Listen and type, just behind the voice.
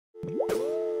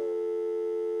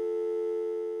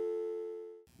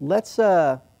let's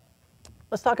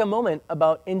talk a moment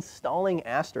about installing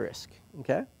Asterisk.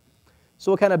 Okay,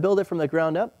 so we'll kind of build it from the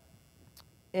ground up,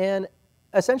 and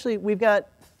essentially we've got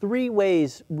three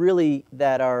ways really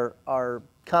that are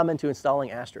common to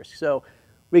installing Asterisk. So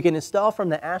we can install from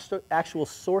the actual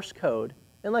source code,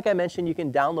 and like I mentioned, you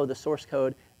can download the source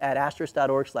code at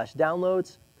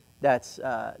asterisk.org/downloads.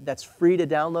 That's free to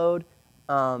download.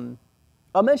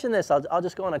 I'll mention this. I'll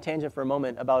just go on a tangent for a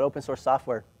moment about open source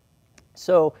software.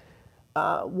 So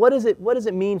what does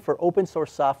it mean for open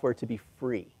source software to be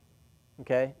free?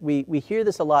 Okay, we hear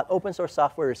this a lot. Open source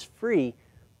software is free,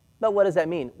 but what does that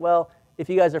mean? Well, if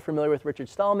you guys are familiar with Richard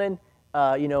Stallman,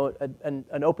 you know,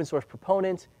 an open source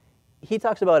proponent, he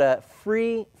talks about a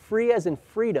free as in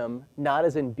freedom, not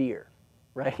as in beer,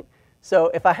 right? So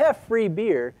if I have free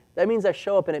beer, that means I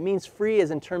show up, and it means free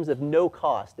as in terms of no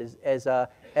cost, as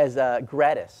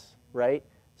gratis, right?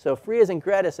 So free as in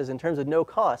gratis as in terms of no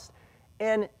cost.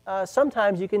 And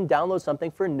sometimes you can download something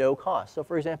for no cost. So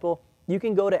for example, you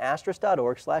can go to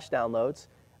asterisk.org/downloads,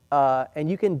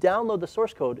 and you can download the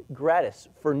source code gratis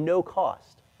for no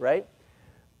cost, right?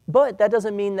 But that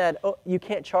doesn't mean that you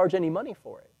can't charge any money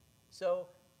for it. So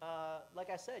like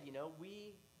I said, you know,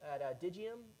 we at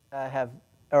Digium have,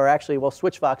 or actually, well,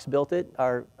 SwitchVox built it,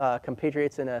 our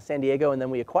compatriots in San Diego, and then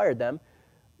we acquired them.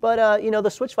 But you know, the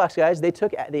SwitchVox guys, they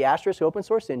took the Asterisk open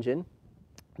source engine,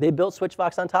 they built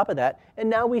SwitchVox on top of that, and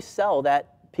now we sell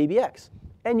that PBX.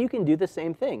 And you can do the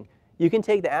same thing. You can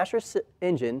take the Asterisk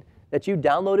engine that you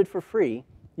downloaded for free,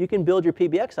 you can build your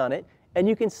PBX on it, and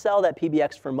you can sell that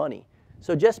PBX for money.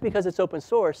 So just because it's open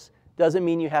source doesn't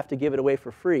mean you have to give it away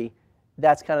for free.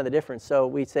 That's kind of the difference. So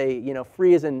we say, you know,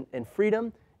 free is in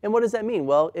freedom. And what does that mean?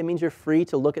 Well, it means you're free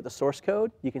to look at the source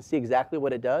code. You can see exactly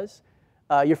what it does.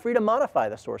 You're free to modify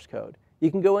the source code. You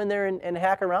can go in there and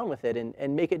hack around with it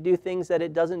and make it do things that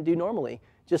it doesn't do normally,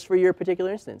 just for your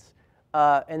particular instance.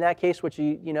 In that case, what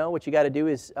you got to do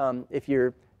is, if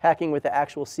you're hacking with the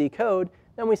actual C code,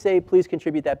 then we say, please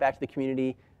contribute that back to the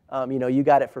community. You know, you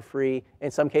got it for free.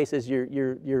 In some cases,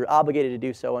 you're obligated to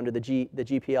do so under the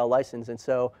GPL license. And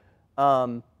so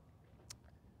I'll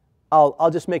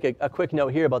just make a quick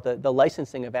note here about the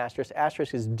licensing of Asterisk.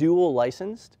 Asterisk is dual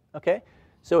licensed, okay?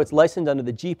 So it's licensed under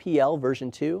the GPL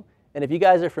version 2. And if you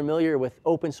guys are familiar with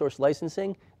open source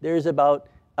licensing, there's about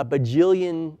a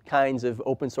bajillion kinds of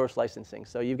open source licensing.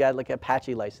 So you've got like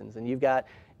Apache license, and you've got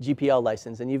GPL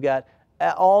license, and you've got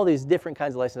all these different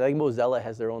kinds of licenses. I think Mozilla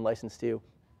has their own license too.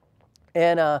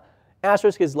 And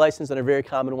Asterisk is licensed under a very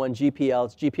common one, GPL.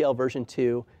 It's GPL version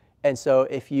 2. And so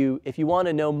if you want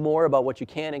to know more about what you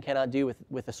can and cannot do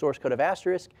with the source code of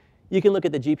Asterisk, you can look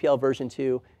at the GPL version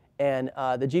 2. And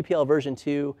the GPL version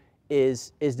 2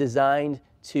 is designed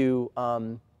to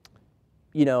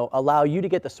you know, allow you to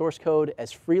get the source code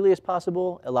as freely as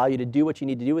possible, allow you to do what you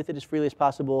need to do with it as freely as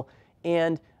possible,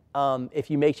 and if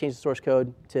you make changes to source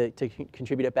code, to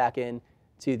contribute it back in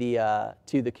to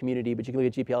the community. But you can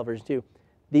look at GPL version 2.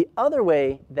 The other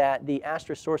way that the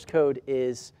Asterisk source code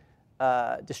is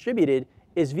distributed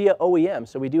is via OEM.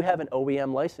 So we do have an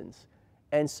OEM license.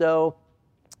 And so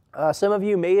some of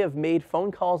you may have made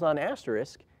phone calls on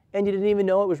Asterisk, and you didn't even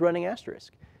know it was running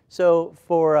Asterisk. So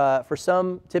for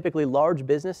some typically large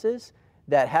businesses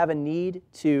that have a need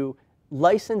to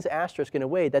license Asterisk in a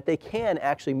way that they can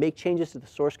actually make changes to the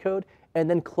source code and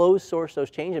then close source those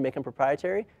changes and make them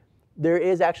proprietary, there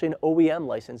is actually an OEM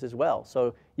license as well.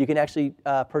 So you can actually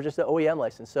purchase the OEM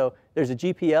license. So there's a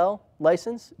GPL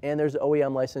license and there's an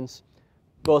OEM license.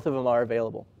 Both of them are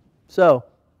available. So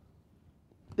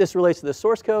this relates to the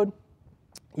source code.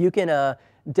 You can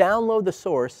download the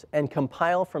source and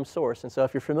compile from source. And so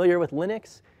if you're familiar with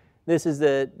Linux, this is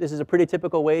a pretty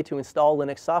typical way to install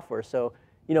Linux software. So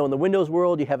you know, in the Windows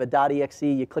world, you have a .exe.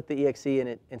 You click the exe and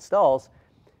it installs.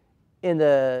 In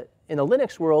the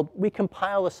Linux world, we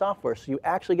compile the software. So you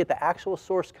actually get the actual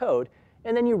source code,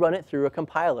 and then you run it through a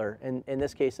compiler. And in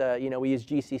this case, you know, we use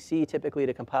GCC typically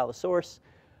to compile the source.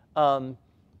 And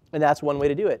that's one way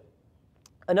to do it.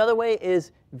 Another way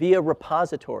is via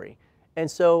repository. And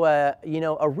so you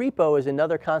know, a repo is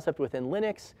another concept within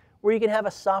Linux where you can have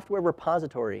a software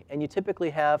repository. And you typically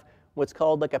have what's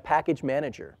called like a package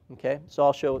manager. Okay? So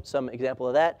I'll show some example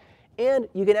of that. And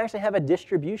you can actually have a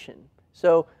distribution.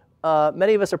 So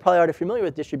many of us are probably already familiar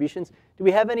with distributions. Do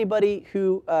we have anybody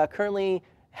who currently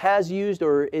has used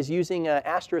or is using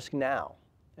Asterisk now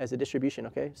as a distribution?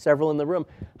 Okay, several in the room.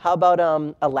 How about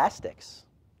Elastics?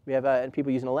 We have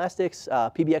people using Elastics,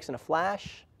 PBX and a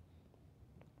Flash.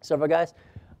 Several guys.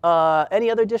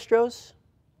 Any other distros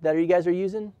that you guys are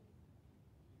using?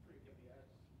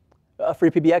 A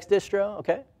free PBX distro,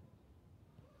 okay.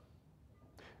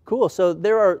 Cool. So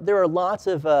there are lots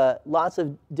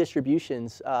of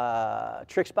distributions.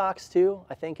 Trixbox too.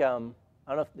 I think I don't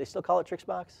know if they still call it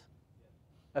Trixbox.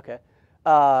 Okay.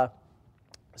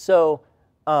 So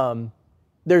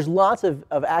there's lots of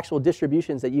actual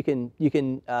distributions that you can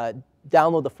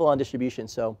download the full-on distribution.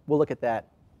 So we'll look at that.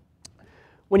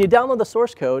 When you download the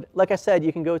source code, like I said,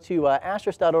 you can go to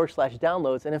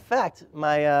asterisk.org/downloads. And in fact,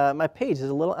 my page is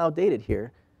a little outdated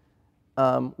here.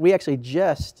 We actually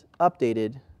just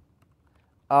updated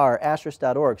our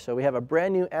asterisk.org. So we have a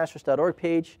brand new asterisk.org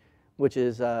page, which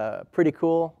is pretty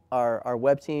cool. Our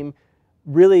web team,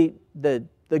 really the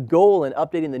goal in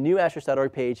updating the new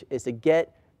asterisk.org page is to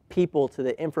get people to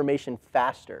the information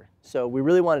faster. So we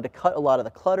really wanted to cut a lot of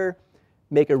the clutter,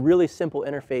 make a really simple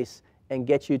interface, and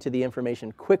get you to the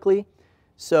information quickly.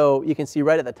 So you can see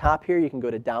right at the top here, you can go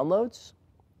to Downloads.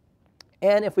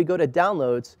 And if we go to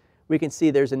Downloads, we can see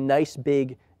there's a nice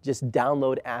big just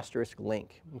download Asterisk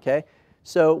link. Okay?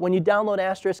 So when you download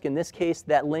Asterisk, in this case,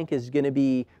 that link is going to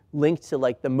be linked to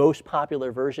like the most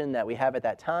popular version that we have at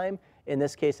that time. In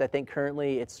this case, I think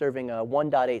currently it's serving a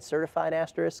 1.8 certified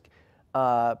Asterisk.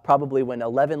 Probably when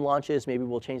 11 launches, maybe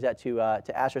we'll change that to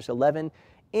Asterisk 11.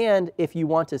 And if you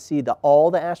want to see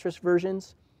all the Asterisk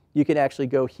versions, you can actually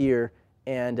go here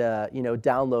and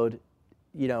download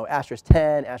Asterisk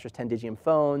 10, Asterisk 10 Digium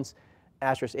phones,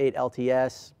 Asterisk 8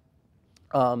 LTS.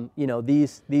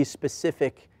 These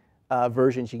specific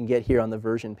versions you can get here on the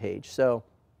version page. So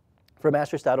from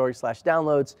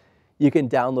asterisk.org/downloads, you can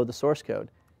download the source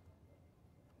code.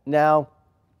 Now,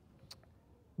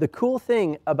 the cool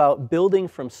thing about building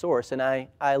from source, and I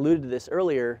alluded to this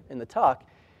earlier in the talk,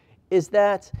 is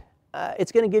that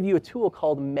it's going to give you a tool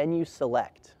called Menu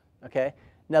Select. Okay?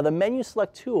 Now, the Menu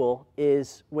Select tool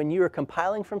is when you are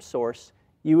compiling from source,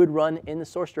 you would run in the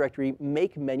source directory,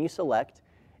 make Menu Select,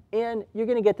 and you're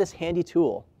going to get this handy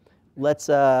tool. Let's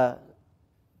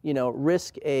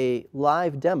risk a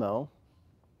live demo.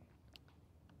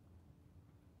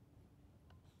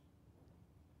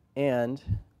 And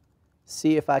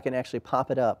see if I can actually pop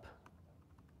it up.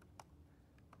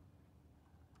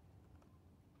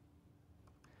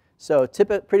 So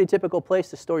pretty typical place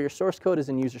to store your source code is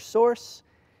in user source.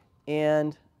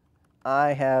 And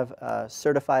I have a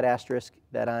certified Asterisk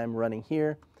that I'm running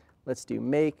here. Let's do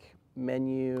make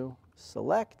menu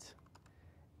select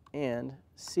and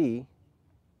see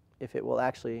if it will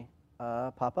actually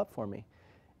pop up for me.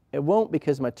 It won't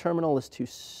because my terminal is too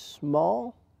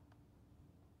small.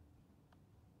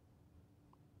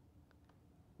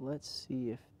 Let's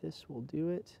see if this will do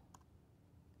it.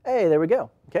 Hey, there we go.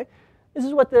 Okay, this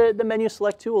is what the menu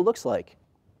select tool looks like.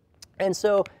 And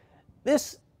so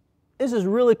this is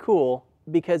really cool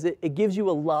because it gives you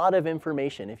a lot of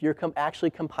information if you're actually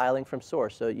compiling from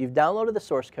source. So you've downloaded the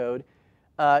source code.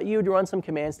 You would run some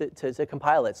commands to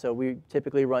compile it. So we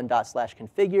typically run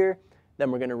 /configure. Then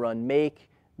we're going to run make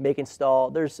install.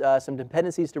 There's some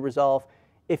dependencies to resolve.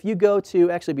 If you go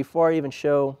to, actually before I even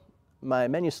show my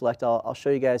menu select, I'll show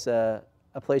you guys a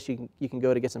place you can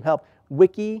go to get some help.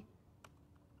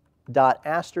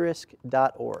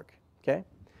 wiki.asterisk.org. Okay?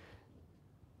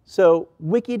 So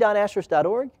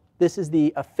wiki.asterisk.org, this is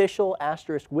the official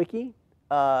Asterisk wiki.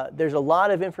 There's a lot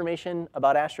of information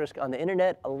about Asterisk on the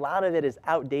internet. A lot of it is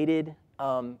outdated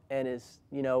and is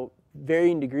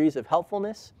varying degrees of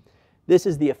helpfulness. This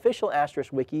is the official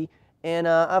Asterisk wiki. And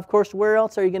of course, where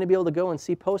else are you going to be able to go and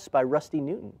see posts by Rusty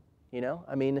Newton?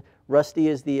 I mean, Rusty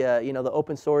is the the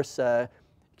open source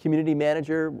community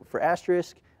manager for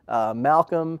Asterisk.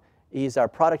 Malcolm, he's our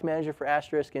product manager for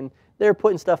Asterisk, and they're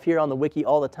putting stuff here on the wiki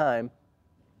all the time.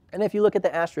 And if you look at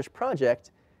the Asterisk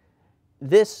project,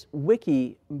 this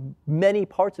wiki, many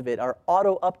parts of it are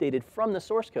auto-updated from the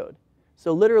source code.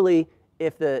 So literally,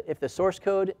 if the source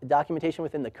code documentation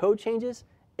within the code changes,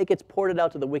 it gets ported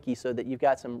out to the wiki so that you've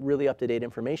got some really up-to-date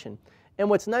information. And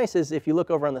what's nice is if you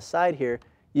look over on the side here,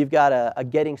 you've got a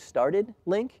Getting Started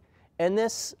link. And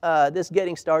this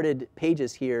Getting Started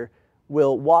pages here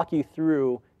will walk you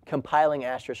through compiling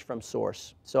Asterisk from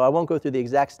source. So I won't go through the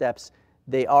exact steps.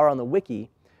 They are on the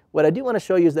wiki. What I do want to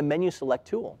show you is the Menu Select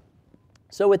tool.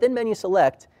 So within Menu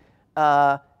Select,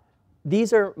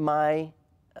 these are my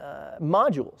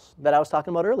modules that I was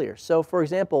talking about earlier. So for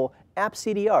example, app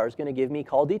CDR is going to give me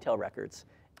call detail records.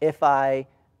 If I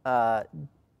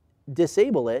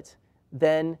disable it,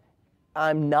 then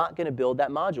I'm not going to build that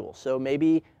module. So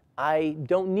maybe I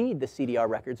don't need the CDR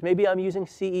records. Maybe I'm using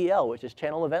CEL, which is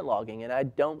channel event logging, and I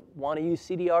don't want to use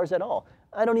CDRs at all.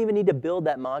 I don't even need to build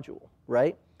that module,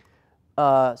 right?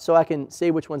 So I can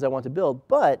say which ones I want to build.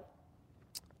 But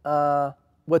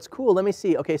what's cool, let me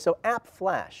see. OK, so app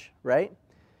flash, right?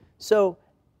 So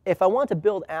if I want to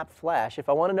build app flash, if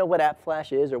I want to know what app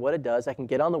flash is or what it does, I can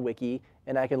get on the wiki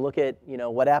and I can look at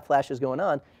what app flash is going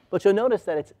on. But you'll notice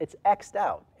that it's X'd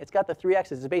out. It's got the 3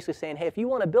 X's. It's basically saying, hey, if you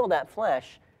want to build app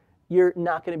flash, you're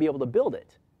not going to be able to build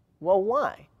it. Well,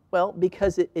 why? Well,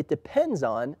 because it depends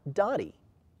on Dotty.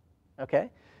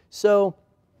 Okay? So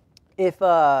if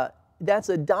that's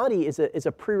a Dotty is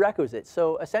a prerequisite.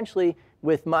 So essentially,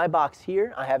 with my box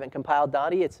here, I haven't compiled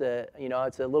Dotty. It's a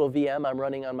little VM I'm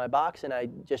running on my box, and I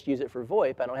just use it for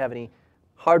VoIP. I don't have any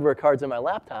hardware cards on my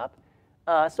laptop,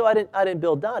 so I didn't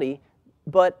build Dotty.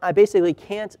 But I basically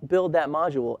can't build that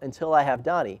module until I have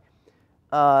Dotty.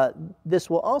 This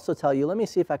will also tell you. Let me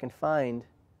see if I can find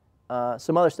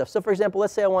some other stuff. So for example,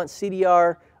 let's say I want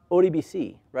CDR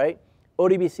ODBC, right?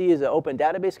 ODBC is an open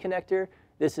database connector.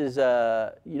 This is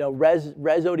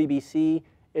Res ODBC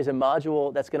is a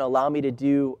module that's going to allow me to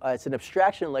do, it's an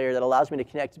abstraction layer that allows me to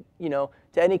connect to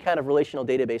any kind of relational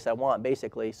database I want,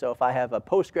 basically. So if I have a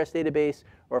Postgres database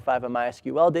or if I have a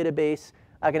MySQL database,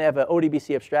 I can have an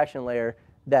ODBC abstraction layer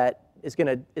that is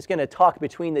going to talk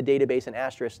between the database and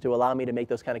Asterisk to allow me to make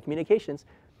those kind of communications.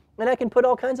 And I can put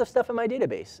all kinds of stuff in my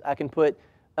database. I can put,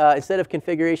 instead of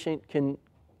configuring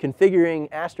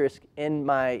Asterisk in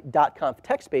my .conf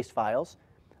text-based files,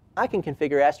 I can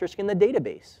configure Asterisk in the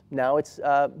database. Now it's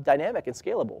dynamic and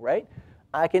scalable, right?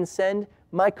 I can send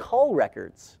my call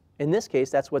records. In this case,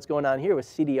 that's what's going on here with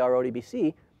CDR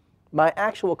ODBC. My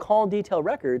actual call detail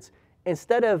records,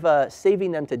 instead of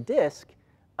saving them to disk,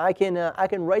 I can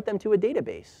write them to a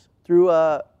database through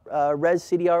Res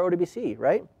CDR ODBC,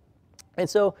 right? And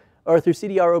so, or through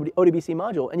CDR ODBC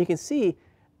module. And you can see,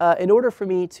 in order for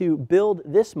me to build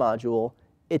this module,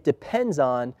 it depends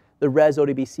on the Res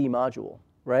ODBC module,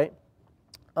 right?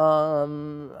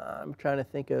 I'm trying to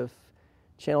think of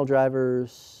channel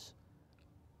drivers.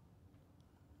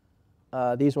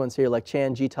 These ones here, like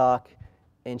Chan GTalk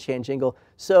and Chan Jingle.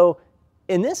 So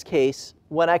in this case,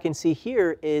 what I can see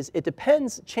here is it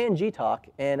depends Chan GTalk,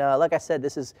 and like I said,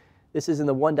 this is in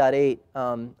the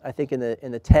 1.8. I think in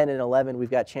the 10 and 11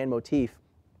 we've got Chan Motif.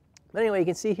 But anyway, you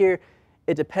can see here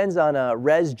it depends on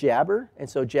Res Jabber, and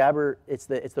so Jabber it's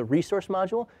the resource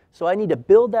module. So I need to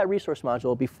build that resource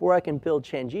module before I can build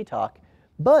Chan GTalk.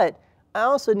 But I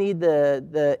also need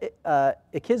the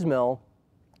XML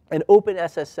and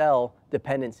OpenSSL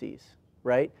dependencies,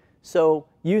 right? So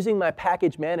using my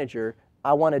package manager,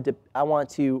 I want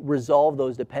to resolve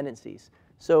those dependencies.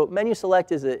 So menu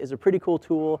select is a pretty cool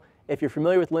tool. If you're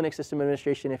familiar with Linux system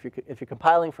administration, if you're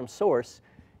compiling from source,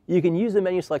 you can use the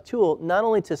menu select tool not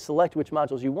only to select which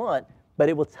modules you want, but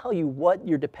it will tell you what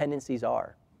your dependencies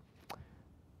are.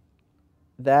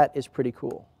 That is pretty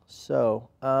cool. So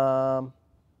hop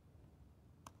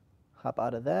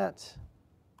out of that.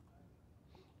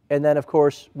 And then, of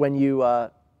course, when you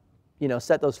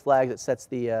set those flags, it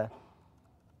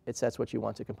sets what you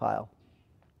want to compile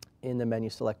in the menu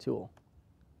select tool.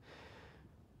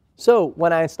 So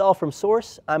when I install from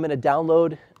source, I'm going to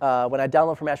download. When I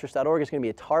download from asterisk.org, it's going to be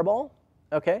a tarball,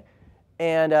 okay?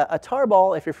 And a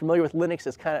tarball, if you're familiar with Linux,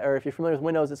 or if you're familiar with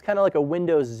Windows, it's kind of like a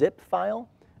Windows zip file.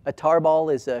 A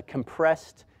tarball is a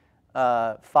compressed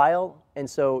file, and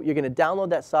so you're going to download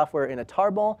that software in a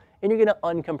tarball, and you're going to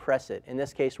uncompress it. In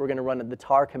this case, we're going to run the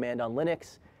tar command on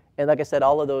Linux, and like I said,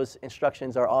 all of those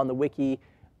instructions are on the wiki.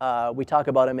 We talk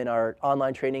about them in our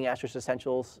online training, Asterisk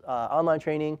Essentials online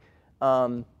training.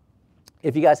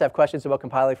 If you guys have questions about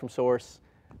compiling from source,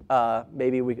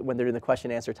 maybe when they're in the question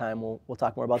and answer time, we'll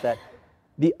talk more about that.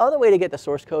 The other way to get the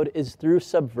source code is through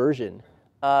Subversion.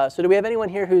 So do we have anyone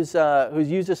here who's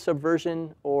used a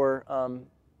Subversion or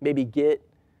maybe Git?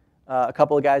 A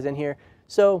couple of guys in here.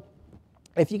 So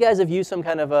if you guys have used some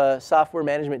kind of a software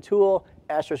management tool,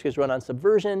 Asterisk is run on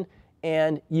Subversion,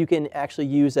 and you can actually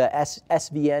use a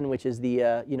SVN, which is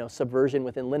the Subversion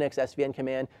within Linux SVN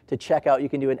command to check out. You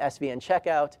can do an SVN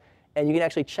checkout. And you can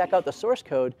actually check out the source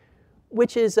code,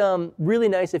 which is really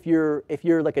nice if you're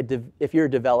a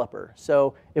developer.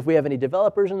 So if we have any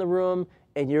developers in the room,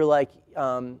 and you're like,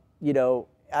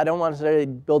 I don't want to necessarily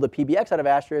build a PBX out of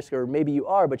Asterisk, or maybe you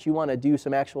are, but you want to do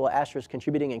some actual Asterisk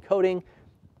contributing and coding,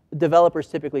 developers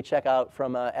typically check out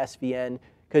from SVN,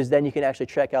 because then you can actually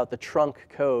check out the trunk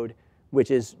code,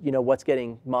 which is what's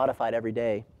getting modified every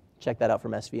day. Check that out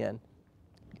from SVN.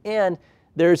 And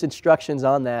there's instructions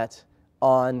on that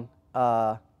on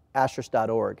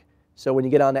asterisk.org. So when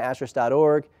you get onto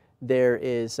asterisk.org, there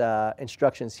is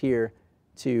instructions here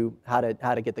to how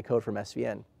to get the code from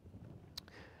SVN.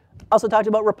 Also talked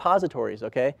about repositories,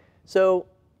 okay? So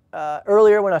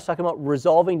earlier when I was talking about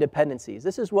resolving dependencies,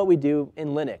 this is what we do in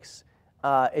Linux.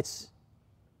 It's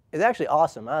actually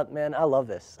awesome. Man, I love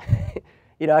this.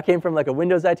 You know, I came from like a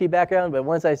Windows IT background, but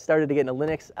once I started to get into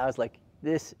Linux, I was like,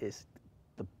 this is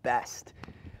the best.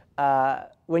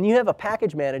 When you have a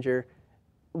package manager,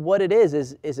 what it is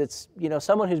it's, you know,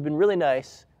 someone who's been really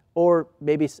nice, or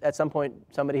maybe at some point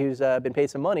somebody who's been paid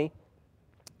some money,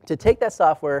 to take that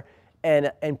software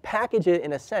and package it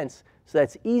in a sense so that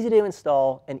it's easy to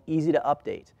install and easy to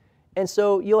update. And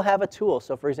so you'll have a tool.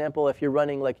 So for example, if you're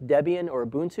running like Debian or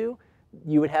Ubuntu,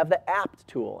 you would have the apt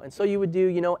tool. And so you would do,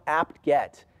 you know,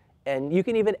 apt-get. And you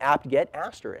can even apt-get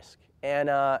Asterisk and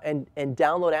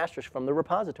download Asterisk from the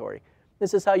repository.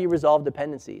 This is how you resolve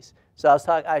dependencies. So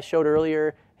I showed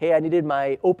earlier, hey, I needed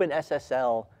my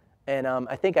OpenSSL. And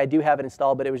I think I do have it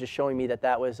installed, but it was just showing me that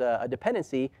that was a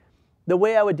dependency. The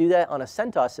way I would do that on a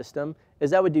CentOS system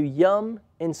is I would do yum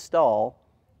install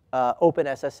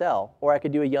OpenSSL, or I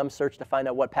could do a yum search to find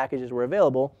out what packages were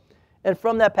available. And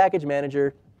from that package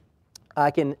manager, I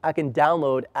can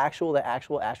download actual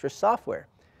Asterisk software.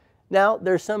 Now,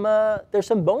 there's some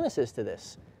bonuses to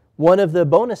this. One of the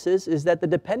bonuses is that the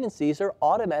dependencies are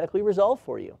automatically resolved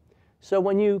for you. So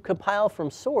when you compile from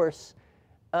source,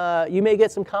 you may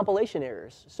get some compilation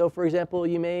errors. So for example,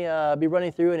 you may be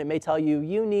running through and it may tell you,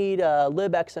 you need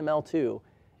libxml2,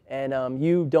 and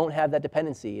you don't have that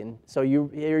dependency. And so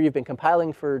you've been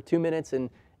compiling for 2 minutes and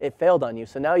it failed on you.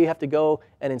 So now you have to go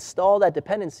and install that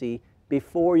dependency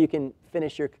before you can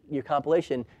finish your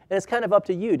compilation. And it's kind of up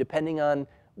to you, depending on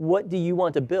what do you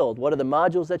want to build. What are the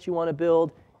modules that you want to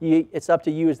build? It's up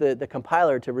to you as the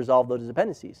compiler to resolve those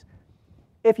dependencies.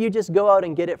 If you just go out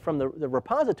and get it from the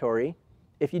repository,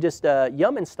 if you just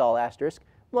yum install Asterisk,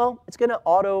 well, it's going to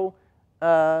auto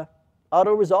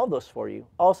resolve those for you.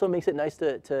 Also makes it nice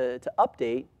to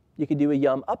update. You could do a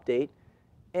yum update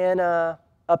and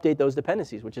update those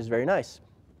dependencies, which is very nice.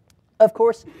 Of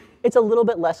course, it's a little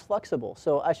bit less flexible.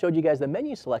 So I showed you guys the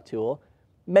menu select tool.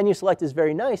 Menu select is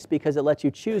very nice because it lets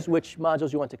you choose which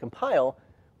modules you want to compile.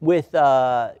 With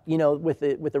you know, with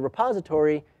the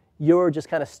repository, you're just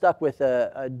kind of stuck with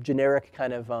a generic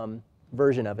kind of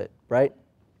version of it, right?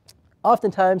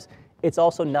 Oftentimes, it's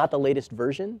also not the latest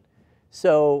version.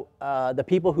 So the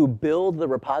people who build the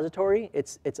repository,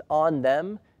 it's on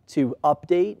them to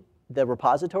update the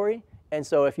repository. And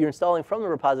so if you're installing from the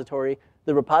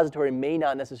repository may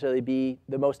not necessarily be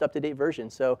the most up-to-date version.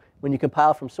 So when you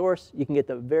compile from source, you can get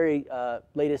the very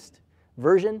latest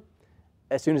version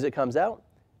as soon as it comes out.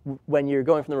 When you're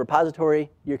going from the repository,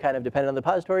 you're kind of dependent on the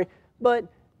repository, but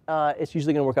it's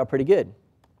usually going to work out pretty good.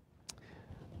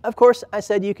 Of course, I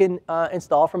said you can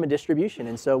install from a distribution,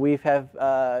 and so we have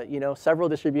you know, several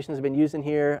distributions have been used in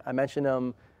here. I mentioned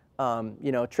them,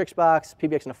 you know, Trixbox,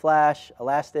 PBX in a Flash,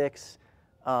 Elastics,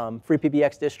 free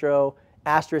PBX distro.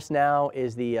 Asterisk now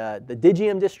is the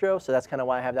Digium distro, so that's kind of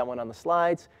why I have that one on the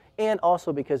slides, and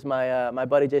also because my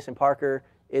buddy Jason Parker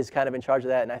is kind of in charge of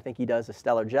that, and I think he does a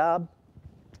stellar job.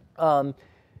 And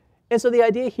so the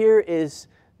idea here is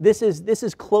this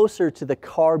is closer to the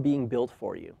car being built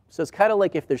for you. So it's kind of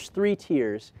like if there's 3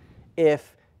 tiers.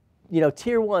 If, you know,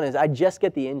 tier 1 is I just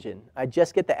get the engine, I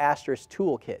just get the Asterisk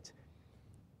toolkit.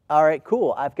 All right,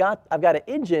 cool. I've got an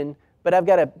engine, but I've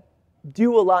got to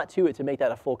do a lot to it to make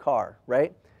that a full car,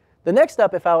 right? The next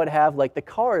step, if I would have, like, the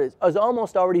car is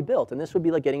almost already built, and this would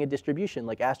be like getting a distribution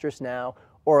like Asterisk now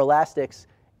or Elastics.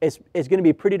 It's going to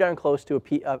be pretty darn close to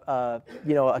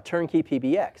you know, a turnkey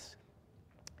PBX.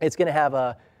 It's going to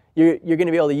have you're going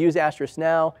to be able to use Asterisk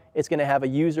now. It's going to have a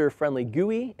user-friendly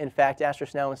GUI. In fact,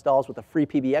 Asterisk now installs with a free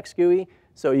PBX GUI,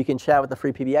 so you can chat with the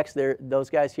free PBX.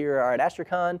 Those guys here are at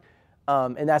Astricon,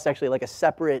 and that's actually like a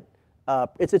separate.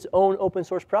 It's its own open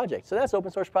source project. So that's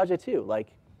open source project too. Like,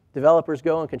 developers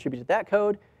go and contribute to that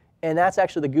code, and that's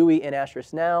actually the GUI in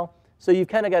Asterisk now. So you've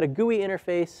kind of got a GUI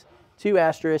interface to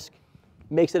Asterisk.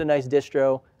 Makes it a nice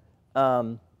distro.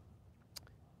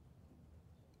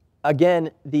 Again,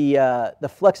 the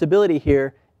flexibility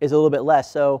here is a little bit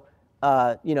less. So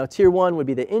you know, tier 1 would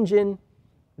be the engine.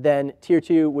 Then tier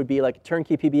 2 would be like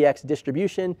turnkey PBX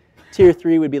distribution. Tier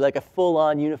 3 would be like a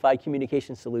full-on unified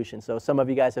communication solution. So some of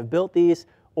you guys have built these,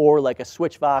 or like a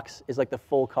Switchvox is like the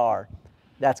full car.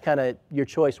 That's kind of your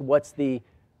choice. What's the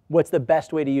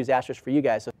best way to use Asterisk for you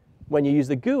guys? So when you use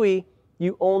the GUI,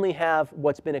 you only have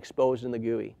what's been exposed in the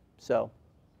GUI. So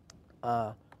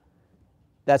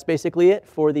that's basically it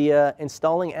for the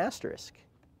installing Asterisk.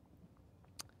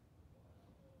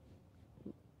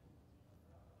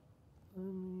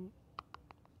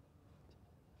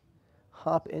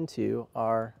 Hop into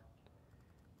our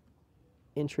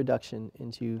introduction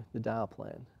into the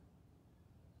Dialplan.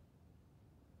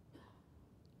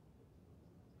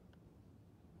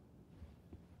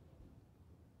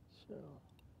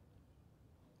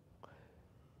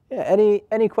 Yeah,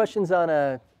 any questions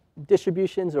on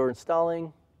distributions or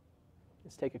installing?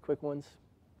 Let's take a quick ones.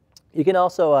 You can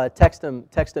also text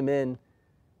them in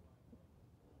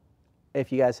if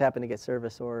you guys happen to get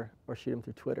service, or shoot them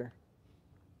through Twitter.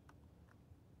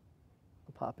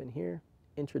 I'll pop in here,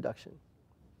 introduction.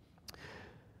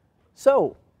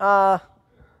 So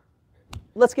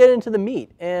let's get into the meat,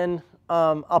 and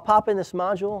I'll pop in this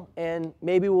module, and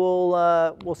maybe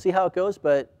we'll see how it goes,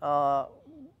 but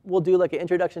we'll do like an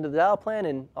introduction to the Dialplan,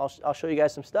 and I'll show you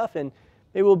guys some stuff, and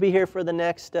maybe we'll be here for the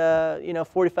next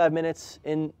 45 minutes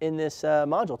in this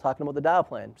module talking about the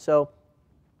Dialplan. So,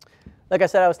 like I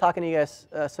said, I was talking to you guys,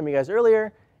 some of you guys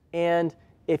earlier, and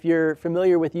if you're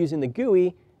familiar with using the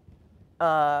GUI,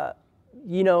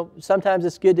 sometimes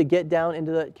it's good to get down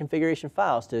into the configuration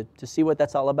files to see what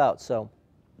that's all about. So,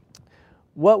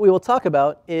 what we will talk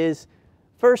about is,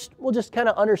 first, we'll just kind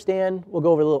of understand, we'll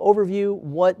go over a little overview,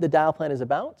 what the Dialplan is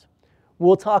about.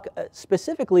 We'll talk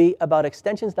specifically about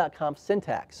extensions.conf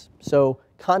syntax. So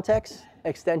context,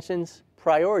 extensions,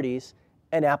 priorities,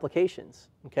 and applications.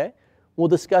 Okay? We'll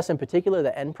discuss in particular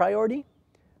the end priority,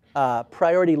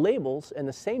 priority labels, and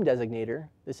the same designator.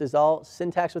 This is all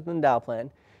syntax within the Dialplan.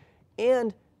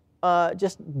 And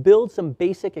just build some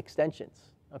basic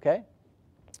extensions. Okay?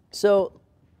 So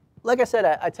like I said,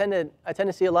 I tend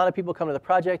to see a lot of people come to the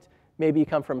project. Maybe you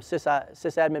come from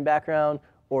sysadmin background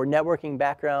or networking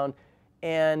background,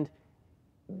 and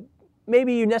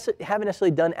maybe you haven't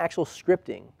necessarily done actual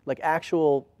scripting, like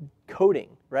actual coding,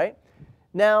 right?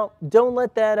 Now, don't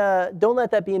let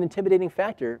that be an intimidating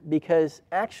factor, because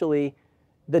actually,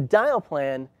 the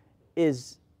Dialplan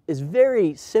is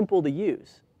very simple to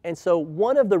use. And so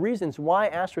one of the reasons why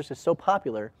Asterisk is so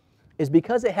popular is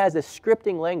because it has a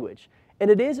scripting language. And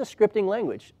it is a scripting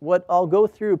language. What I'll go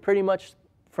through pretty much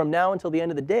from now until the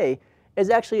end of the day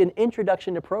is actually an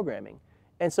introduction to programming.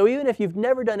 And so even if you've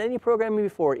never done any programming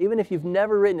before, even if you've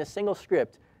never written a single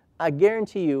script, I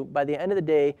guarantee you by the end of the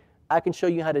day, I can show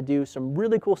you how to do some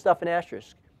really cool stuff in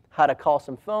Asterisk. How to call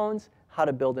some phones, how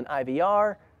to build an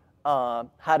IVR, how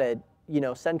to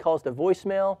send calls to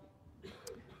voicemail,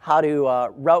 how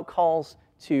to route calls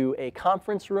to a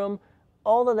conference room.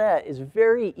 All of that is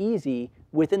very easy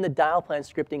within the Dialplan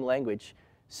scripting language.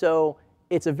 So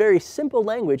it's a very simple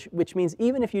language, which means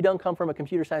even if you don't come from a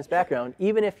computer science background,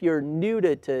 even if you're new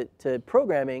to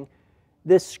programming,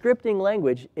 this scripting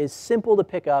language is simple to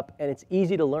pick up, and it's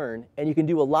easy to learn, and you can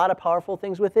do a lot of powerful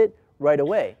things with it right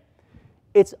away.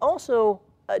 It's also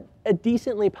a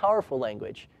decently powerful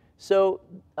language. So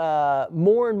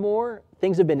more and more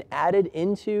things have been added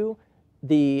into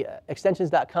the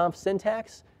extensions.conf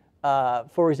syntax.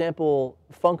 For example,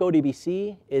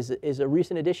 FuncODBC is a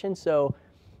recent addition, so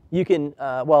you can,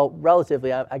 well,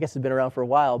 relatively, I guess it's been around for a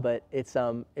while, but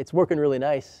it's working really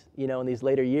nice, in these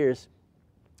later years.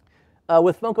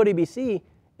 With FuncODBC,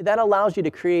 that allows you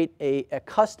to create a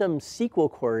custom SQL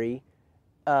query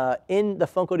in the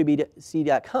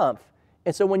FuncODBC.conf.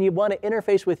 And so when you want to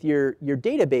interface with your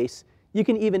database, you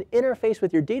can even interface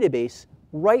with your database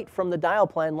right from the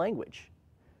Dialplan language.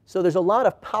 So there's a lot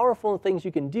of powerful things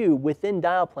you can do within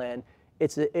Dialplan.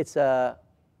 It's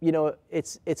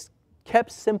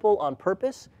kept simple on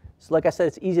purpose. So like I said,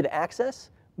 it's easy to access,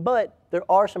 but there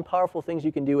are some powerful things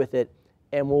you can do with it,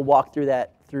 and we'll walk through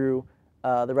that through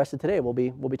the rest of today. We'll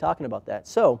be talking about that.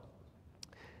 So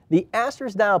the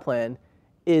Asterisk Dialplan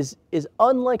is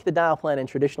unlike the Dialplan in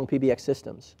traditional PBX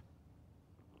systems.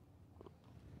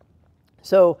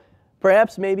 So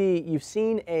perhaps maybe you've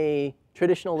seen a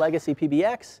traditional legacy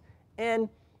PBX, and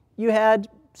you had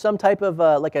some type of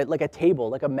like a table,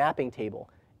 like a mapping table,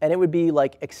 and it would be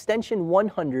like extension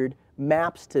 100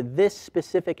 maps to this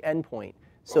specific endpoint.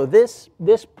 So this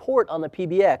port on the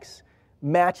PBX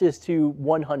matches to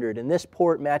 100, and this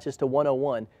port matches to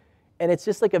 101, and it's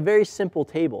just like a very simple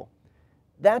table.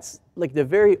 That's like the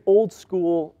very old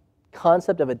school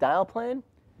concept of a Dialplan.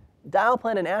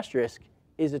 Dialplan and Asterisk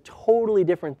is a totally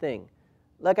different thing.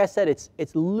 Like I said, it's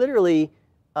literally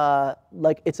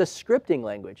like it's a scripting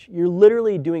language. You're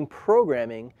literally doing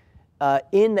programming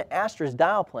in the Asterisk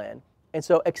Dialplan. And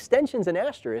so extensions in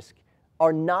Asterisk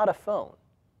are not a phone.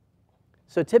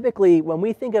 So typically, when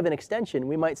we think of an extension,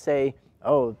 we might say,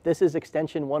 oh, this is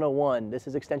extension 101, this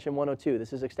is extension 102,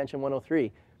 this is extension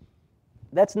 103.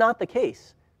 That's not the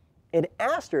case. In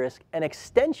Asterisk, an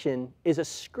extension is a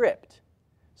script.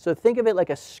 So think of it like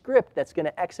a script that's going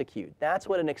to execute. That's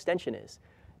what an extension is.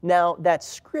 Now, that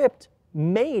script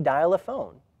may dial a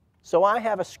phone. So I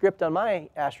have a script on my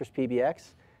Asterisk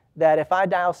PBX that if I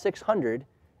dial 600,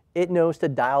 it knows to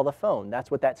dial the phone. That's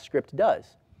what that script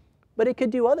does. But it could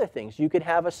do other things. You could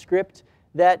have a script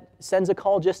that sends a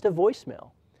call just to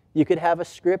voicemail. You could have a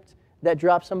script that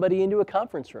drops somebody into a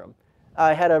conference room.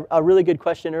 I had a really good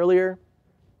question earlier.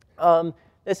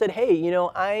 They said, hey, you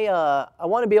know, I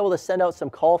want to be able to send out some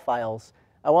call files.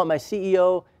 I want my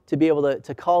CEO to be able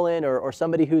to call in, or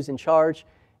somebody who's in charge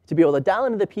to be able to dial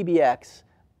into the PBX.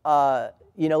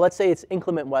 You know, let's say it's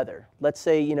inclement weather. Let's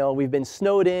say, you know, we've been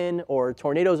snowed in or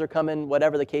tornadoes are coming,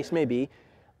 whatever the case may be.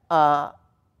 I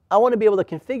want to be able to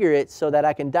configure it so that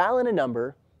I can dial in a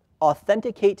number,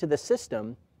 authenticate to the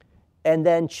system, and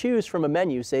then choose from a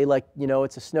menu, say like, you know,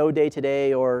 it's a snow day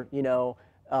today, or, you know,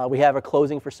 we have a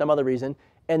closing for some other reason.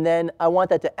 And then I want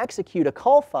that to execute a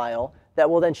call file that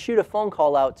will then shoot a phone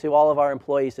call out to all of our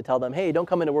employees to tell them, hey, don't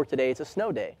come into work today, it's a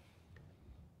snow day.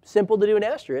 Simple to do in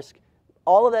Asterisk.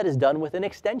 All of that is done with an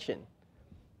extension.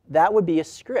 That would be a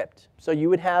script. So you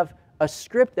would have a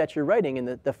script that you're writing,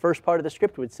 and the first part of the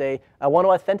script would say, I want to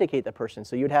authenticate the person.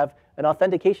 So you'd have an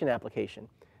authentication application.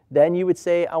 Then you would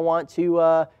say, I want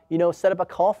to you know, set up a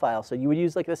call file. So you would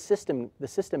use like the system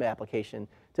application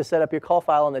to set up your call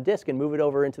file on the disk and move it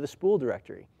over into the spool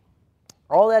directory.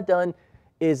 All that done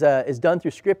is done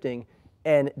through scripting,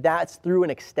 and that's through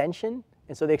an extension.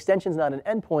 And so the extension is not an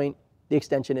endpoint. The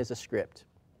extension is a script.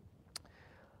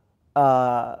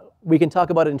 We can talk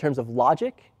about it in terms of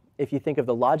logic. If you think of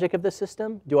the logic of the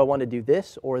system, do I want to do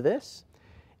this or this?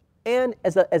 And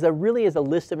as a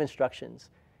list of instructions.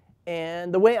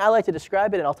 And the way I like to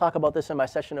describe it, and I'll talk about this in my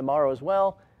session tomorrow as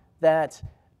well, that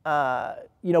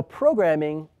you know,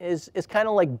 programming is kind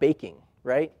of like baking,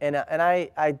 right? And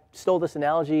I stole this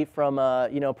analogy from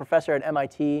you know, professor at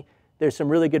MIT. There's some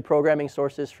really good programming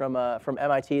sources from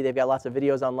MIT. They've got lots of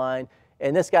videos online.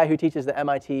 And this guy who teaches the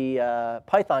MIT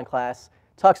Python class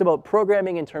talks about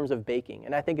programming in terms of baking.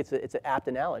 And I think it's an apt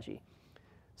analogy.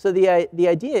 So the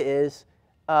idea is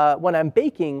when I'm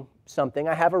baking something,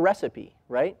 I have a recipe,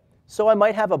 right? So I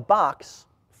might have a box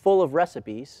full of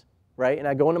recipes, right? And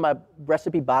I go into my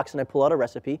recipe box and I pull out a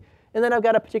recipe. And then I've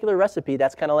got a particular recipe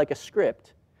that's kind of like a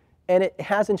script. And it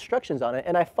has instructions on it.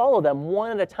 And I follow them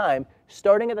one at a time,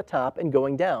 starting at the top and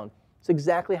going down. It's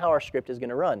exactly how our script is going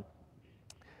to run.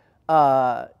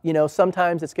 You know,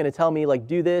 sometimes it's going to tell me, like,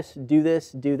 do this, do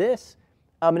this, do this.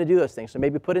 I'm going to do those things. So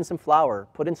maybe put in some flour,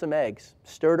 put in some eggs,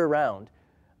 stir it around.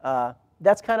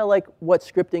 That's kind of like what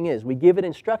scripting is. We give it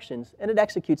instructions, and it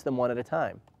executes them one at a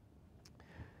time.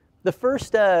 The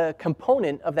first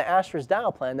component of the Asterisk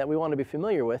dial plan that we want to be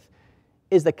familiar with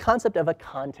is the concept of a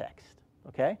context.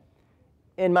 Okay?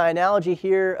 In my analogy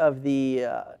here of the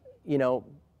you know,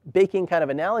 baking kind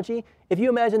of analogy, if you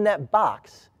imagine that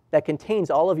box that contains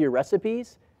all of your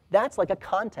recipes, that's like a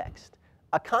context.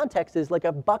 A context is like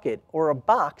a bucket or a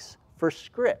box for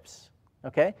scripts.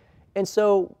 Okay? And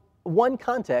so one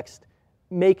context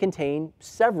may contain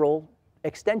several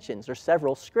extensions or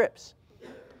several scripts.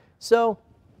 So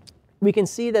we can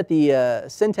see that the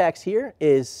syntax here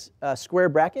is a square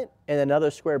bracket and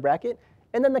another square bracket,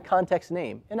 and then the context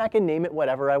name. And I can name it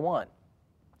whatever I want.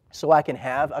 So I can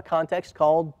have a context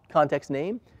called context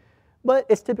name, but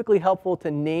it's typically helpful to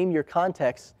name your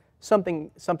context something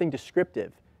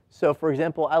descriptive. So for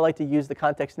example, I like to use the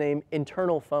context name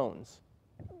internal phones.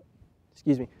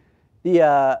 Excuse me.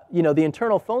 The you know, the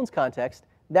internal phones context,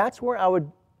 that's where I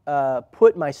would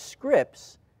put my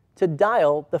scripts to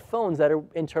dial the phones that are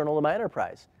internal to my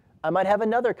enterprise. I might have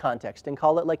another context and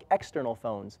call it like external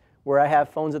phones, where I have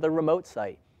phones at the remote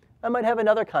site. I might have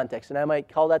another context, and I might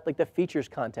call that like the features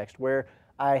context, where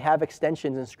I have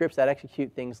extensions and scripts that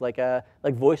execute things like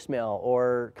voicemail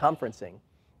or conferencing.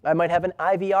 I might have an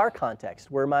IVR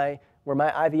context, where my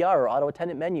IVR or auto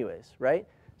attendant menu is, right?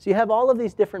 So you have all of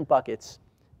these different buckets,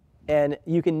 and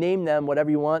you can name them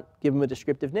whatever you want, give them a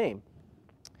descriptive name.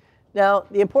 Now,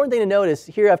 the important thing to note is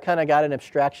here I've kind of got an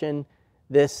abstraction.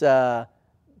 This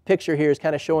picture here is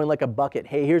kind of showing like a bucket.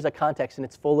 Hey, here's a context, and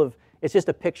it's just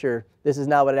a picture. This is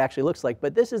not what it actually looks like.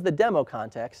 But this is the demo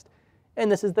context,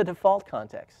 and this is the default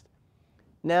context.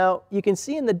 Now, you can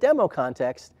see in the demo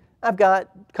context, I've got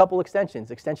a couple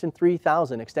extensions, extension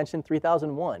 3000, extension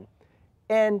 3001.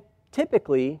 And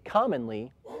typically,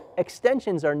 commonly,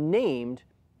 extensions are named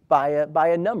by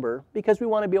a number because we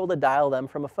want to be able to dial them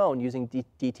from a phone using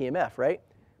DTMF, right?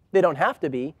 They don't have to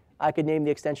be. I could name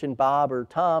the extension Bob or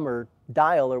Tom or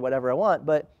dial or whatever I want,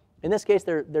 but in this case,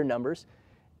 they're numbers.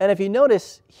 And if you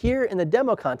notice, here in the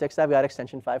demo context, I've got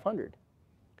extension 500.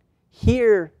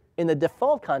 Here in the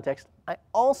default context, I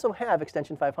also have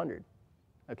extension 500.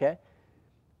 Okay?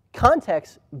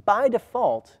 Contexts, by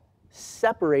default,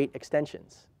 separate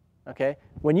extensions. Okay?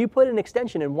 When you put an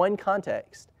extension in one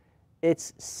context,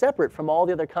 it's separate from all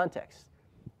the other contexts.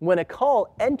 When a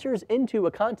call enters into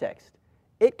a context,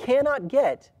 it cannot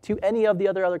get to any of the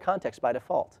other contexts by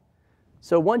default.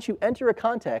 So once you enter a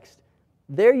context,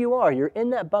 there you are. You're in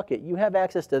that bucket. You have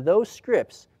access to those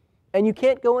scripts, and you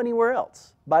can't go anywhere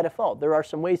else by default. There are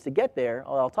some ways to get there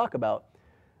I'll talk about.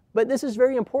 But this is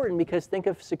very important because think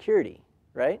of security,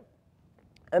 right?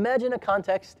 Imagine a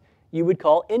context you would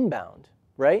call inbound,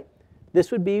 right?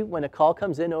 This would be when a call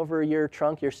comes in over your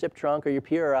trunk, your SIP trunk, or your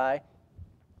PRI,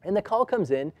 and the call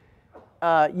comes in,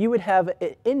 you would have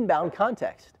an inbound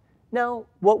context. Now,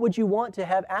 what would you want to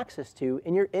have access to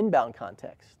in your inbound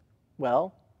context?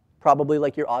 Well, probably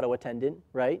like your auto attendant,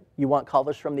 right? You want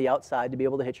callers from the outside to be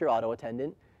able to hit your auto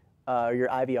attendant or your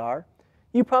IVR.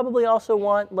 You probably also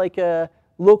want like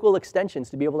local extensions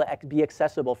to be able to be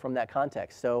accessible from that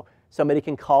context. So somebody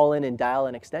can call in and dial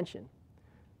an extension.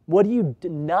 What do you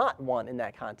not want in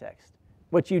that context?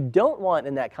 What you don't want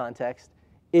in that context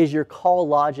is your call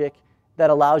logic that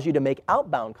allows you to make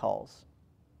outbound calls.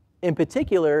 In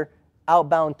particular,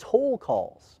 outbound toll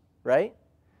calls, right?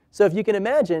 So if you can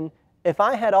imagine, if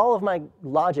I had all of my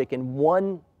logic in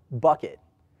one bucket,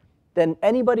 then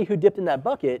anybody who dipped in that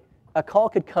bucket, a call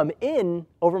could come in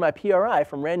over my PRI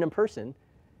from random person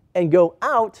and go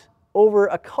out over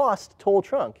a cost toll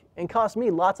trunk and cost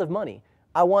me lots of money.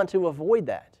 I want to avoid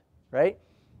that, right?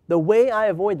 The way I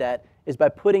avoid that is by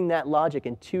putting that logic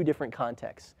in two different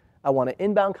contexts. I want an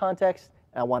inbound context,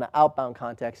 and I want an outbound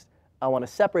context. I want to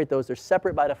separate those. They're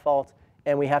separate by default,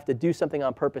 and we have to do something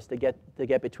on purpose to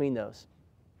get between those.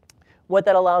 What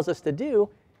that allows us to do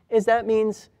is that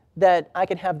means that I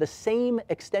can have the same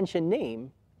extension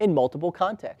name in multiple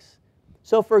contexts.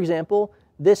 So for example,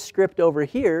 this script over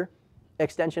here,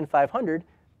 extension 500,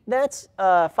 that's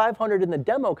 500 in the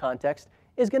demo context,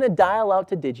 is going to dial out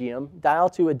to Digium, dial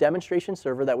to a demonstration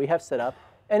server that we have set up,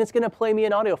 and it's going to play me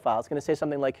an audio file. It's going to say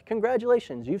something like,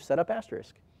 congratulations, you've set up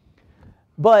Asterisk.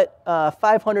 But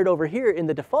 500 over here in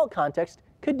the default context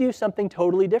could do something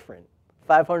totally different.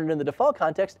 500 in the default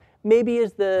context maybe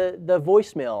is the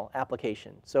voicemail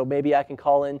application. So maybe I can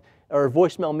call in, or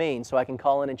voicemail main, so I can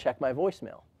call in and check my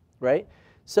voicemail, right?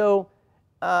 So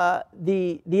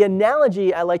the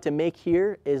analogy I like to make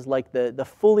here is like the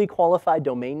fully qualified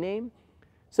domain name.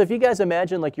 So if you guys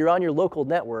imagine like you're on your local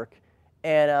network,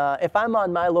 and if I'm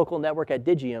on my local network at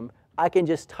Digium, I can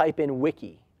just type in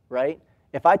wiki, right?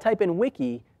 If I type in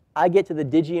wiki, I get to the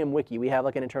Digium wiki. We have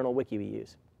like an internal wiki we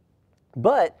use.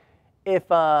 But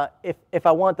if I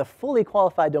want the fully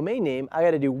qualified domain name, I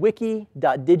got to do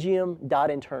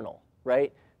wiki.digium.internal,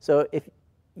 right? So if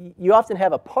you often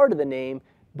have a part of the name,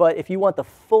 but if you want the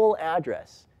full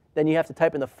address, then you have to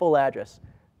type in the full address.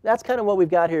 That's kind of what we've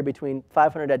got here between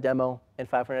 500 at demo and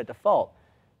 500 at default.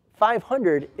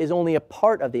 500 is only a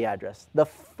part of the address. The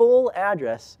full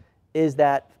address is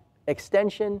that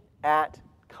extension at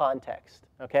context,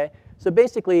 okay? So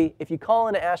basically, if you call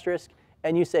in an Asterisk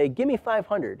and you say, give me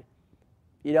 500,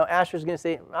 you know, Asterisk is going to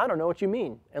say, I don't know what you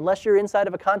mean. Unless you're inside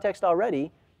of a context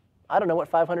already, I don't know what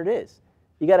 500 is.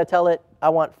 You got to tell it, I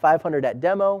want 500 at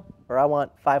demo, or I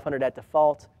want 500 at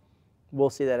default. We'll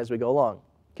see that as we go along,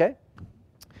 okay?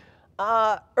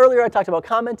 Earlier I talked about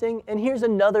commenting, and here's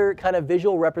another kind of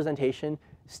visual representation,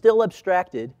 still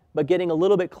abstracted, but getting a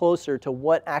little bit closer to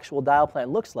what actual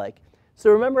Dialplan looks like. So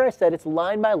remember I said it's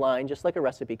line by line, just like a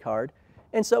recipe card.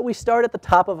 And so we start at the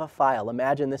top of a file.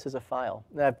 Imagine this is a file.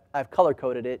 I've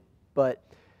color-coded it, but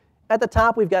at the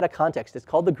top we've got a context. It's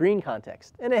called the green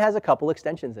context, and it has a couple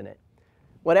extensions in it.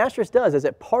 What Asterisk does is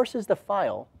it parses the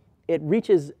file. It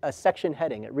reaches a section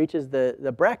heading. It reaches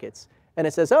the brackets, and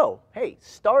it says, oh, hey,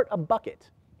 start a bucket.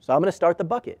 So I'm going to start the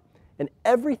bucket. And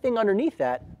everything underneath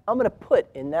that, I'm going to put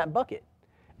in that bucket.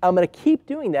 I'm going to keep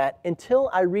doing that until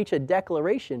I reach a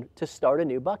declaration to start a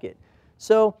new bucket.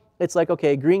 So it's like,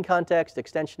 OK, green context,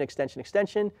 extension, extension,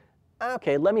 extension.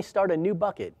 OK, let me start a new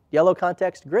bucket. Yellow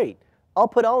context, great. I'll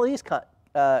put all these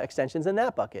extensions in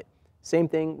that bucket. Same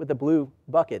thing with the blue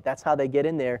bucket. That's how they get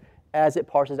in there as it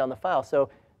parses down the file. So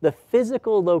the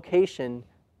physical location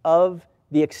of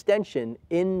the extension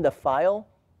in the file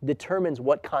determines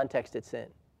what context it's in.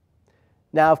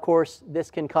 Now, of course, this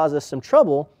can cause us some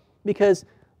trouble because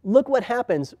look what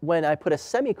happens when I put a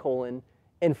semicolon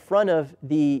in front of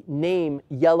the name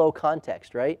yellow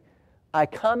context, right? I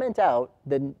comment out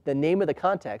the name of the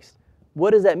context.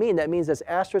 What does that mean? That means as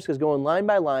Asterisk is going line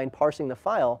by line parsing the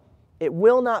file, it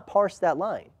will not parse that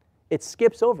line. It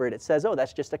skips over it. It says, oh,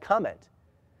 that's just a comment.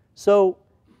 So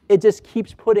it just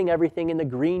keeps putting everything in the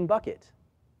green bucket.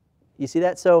 You see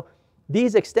that? So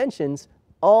these extensions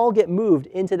all get moved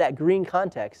into that green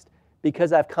context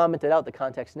because I've commented out the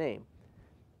context name.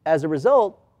 As a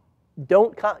result,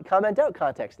 don't comment out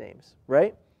context names,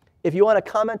 right? If you want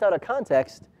to comment out a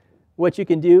context, what you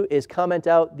can do is comment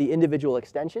out the individual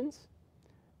extensions,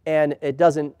 and it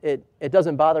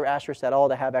doesn't bother Asterisk at all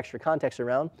to have extra context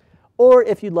around. Or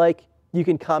if you'd like, you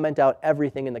can comment out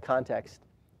everything in the context.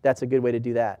 That's a good way to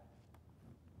do that.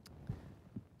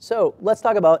 So let's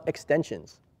talk about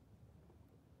extensions.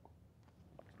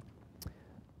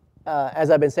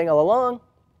 As I've been saying all along,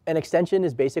 an extension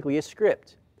is basically a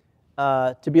script.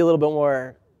 To be a little bit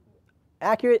more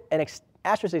accurate, an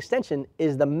Asterisk extension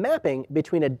is the mapping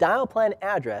between a Dialplan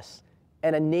address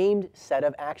and a named set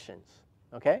of actions.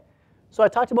 Okay? So I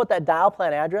talked about that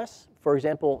Dialplan address. For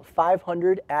example,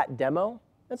 500 at demo.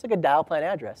 That's like a Dialplan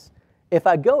address. If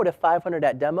I go to 500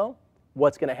 at demo,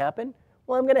 what's going to happen?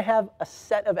 Well, I'm going to have a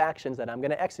set of actions that I'm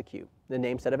going to execute, the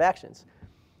named set of actions.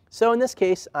 So in this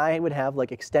case, I would have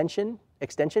like extension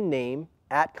name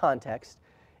at context,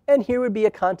 and here would be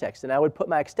a context, and I would put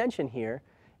my extension here,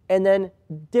 and then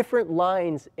different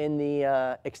lines in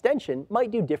the extension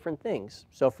might do different things.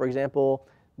 So for example,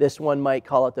 this one might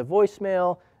call out the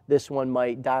voicemail, this one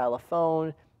might dial a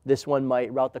phone, this one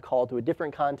might route the call to a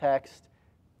different context.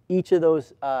 Each of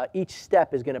those, each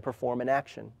step is going to perform an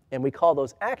action, and we call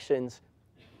those actions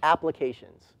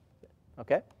applications.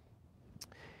 Okay?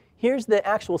 Here's the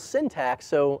actual syntax.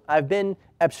 So I've been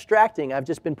abstracting. I've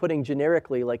just been putting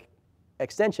generically like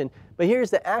extension. But here's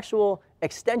the actual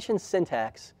extension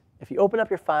syntax. If you open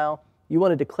up your file, you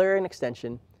want to declare an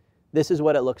extension. This is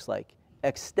what it looks like.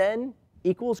 Extend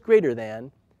equals greater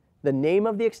than the name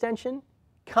of the extension,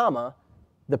 comma,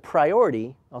 the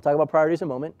priority. I'll talk about priorities in a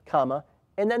moment, comma,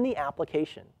 and then the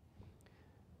application.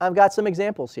 I've got some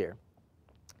examples here.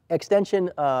 Extension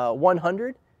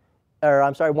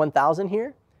 1000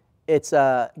 here. It's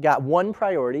got one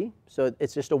priority, so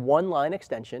it's just a one-line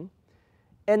extension.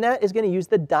 And that is going to use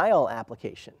the dial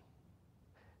application.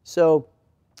 So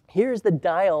here's the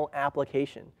dial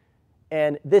application.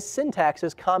 And this syntax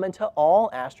is common to all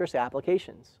Asterisk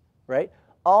applications, right?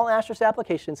 All Asterisk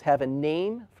applications have a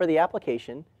name for the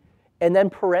application and then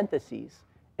parentheses.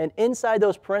 And inside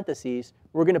those parentheses,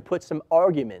 we're going to put some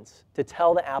arguments to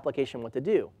tell the application what to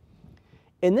do.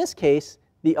 In this case,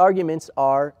 the arguments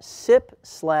are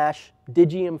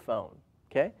SIP/Digium phone.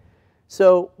 Okay?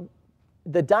 So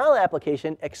the dial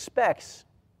application expects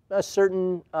a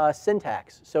certain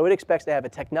syntax. So it expects to have a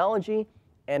technology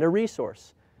and a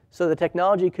resource. So the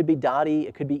technology could be DOTI,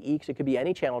 it could be EEX, it could be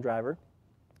any channel driver,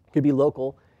 it could be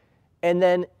local. And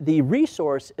then the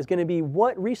resource is going to be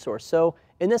what resource? So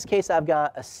in this case, I've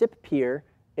got a SIP peer.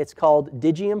 It's called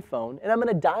Digium phone, and I'm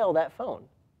going to dial that phone.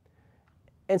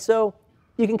 And so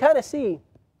you can kind of see,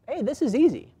 hey, this is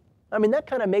easy. I mean, that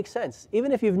kind of makes sense.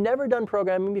 Even if you've never done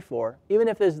programming before, even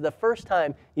if this is the first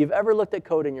time you've ever looked at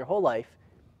code in your whole life,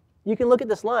 you can look at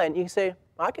this line. You can say,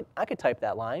 I could type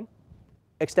that line.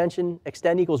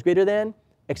 Extend equals greater than,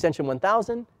 extension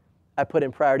 1000. I put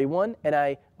in priority 1, and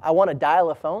I want to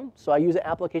dial a phone, so I use an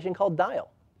application called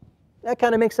dial. That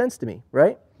kind of makes sense to me,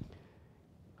 right?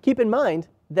 Keep in mind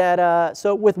that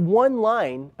so with one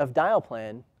line of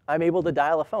Dialplan, I'm able to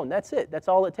dial a phone. That's it. That's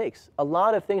all it takes. A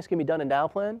lot of things can be done in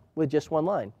Dialplan with just one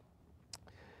line.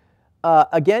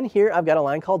 Again, here I've got a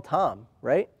line called Tom,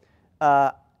 right?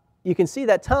 You can see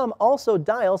that Tom also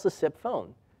dials a SIP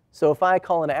phone. So if I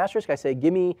call in an Asterisk, I say,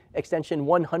 give me extension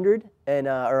 100, and,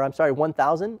 or I'm sorry,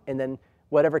 1000, and then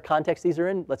whatever context these are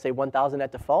in, let's say 1000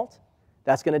 at default,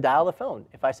 that's going to dial the phone.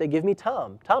 If I say, give me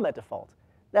Tom at default,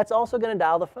 that's also going to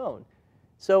dial the phone.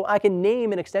 So I can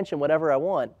name an extension whatever I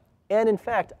want. And in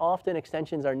fact, often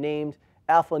extensions are named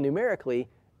alphanumerically,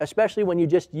 especially when you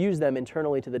just use them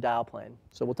internally to the Dialplan.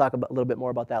 So we'll talk a little bit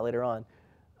more about that later on.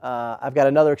 I've got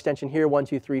another extension here,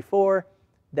 1234,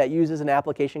 that uses an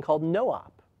application called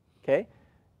no-op. Okay?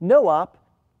 No-op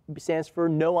stands for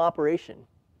no operation.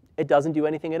 It doesn't do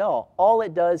anything at all. All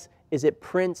it does is it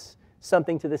prints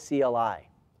something to the CLI.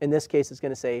 In this case, it's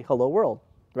going to say hello world,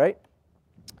 right?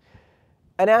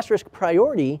 An Asterisk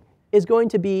priority is going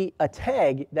to be a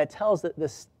tag that tells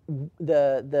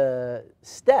the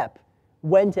step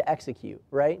when to execute,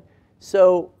 right?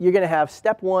 So you're going to have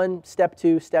step 1, step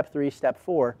 2, step 3, step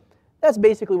 4. That's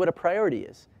basically what a priority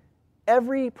is.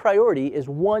 Every priority is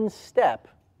one step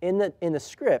in the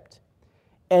script,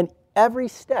 and every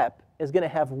step is going to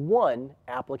have one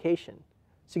application.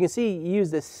 So you can see you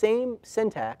use the same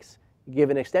syntax. You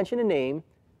give an extension a name,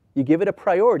 you give it a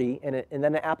priority and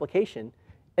then an application,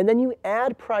 and then you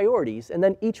add priorities, and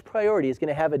then each priority is going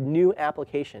to have a new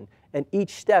application, and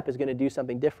each step is going to do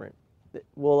something different.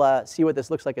 We'll see what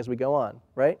this looks like as we go on,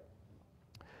 right?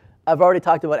 I've already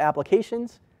talked about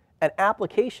applications. An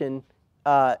application,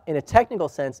 in a technical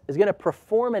sense, is going to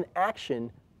perform an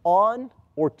action on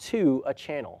or to a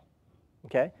channel,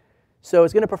 okay? So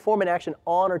it's going to perform an action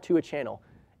on or to a channel.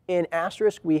 In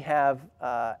Asterisk, we have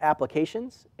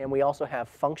applications, and we also have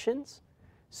functions.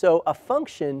 So a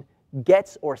function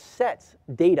gets or sets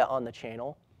data on the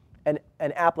channel, and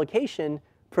an application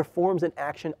performs an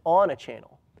action on a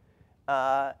channel.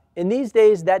 In these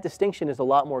days, that distinction is a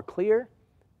lot more clear.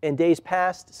 In days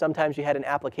past, sometimes you had an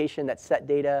application that set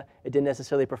data. It didn't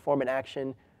necessarily perform an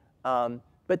action.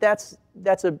 But that's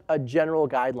a general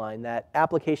guideline that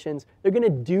applications, they're going to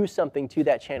do something to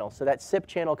that channel. So that SIP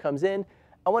channel comes in.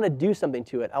 I want to do something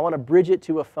to it. I want to bridge it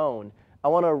to a phone. I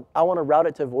want to route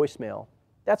it to voicemail.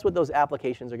 That's what those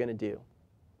applications are going to do.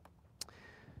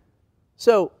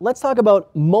 So let's talk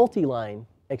about multi-line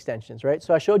extensions, right?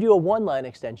 So I showed you a one-line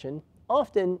extension.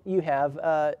 Often you have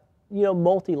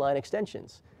multi-line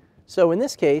extensions. So in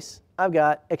this case, I've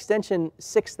got extension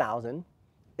 6000.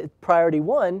 Priority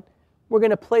 1, we're going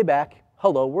to play back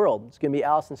hello world. It's going to be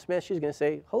Allison Smith. She's going to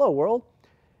say hello world.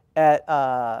 At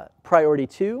priority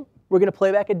 2, we're going to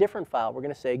play back a different file. We're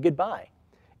going to say goodbye.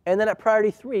 And then at priority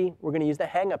 3, we're going to use the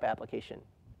hang-up application.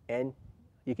 And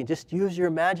you can just use your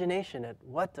imagination at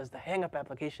what does the hang-up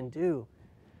application do.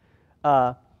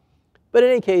 But in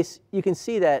any case, you can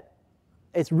see that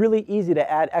it's really easy to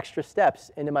add extra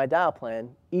steps into my dial plan,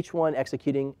 each one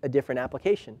executing a different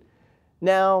application.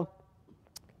 Now,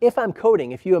 if I'm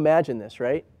coding, if you imagine this,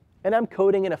 right, and I'm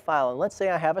coding in a file, and let's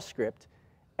say I have a script,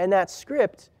 and that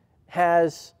script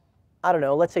has, I don't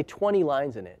know, let's say 20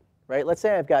 lines in it, right? Let's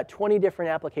say I've got 20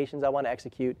 different applications I want to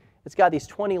execute. It's got these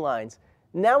 20 lines.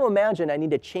 Now imagine I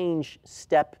need to change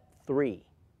step 3,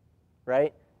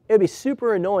 right? It would be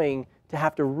super annoying to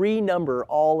have to renumber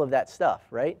all of that stuff,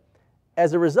 right?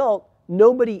 As a result,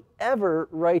 nobody ever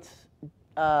writes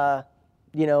dial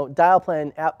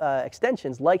plan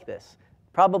extensions like this.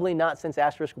 Probably not since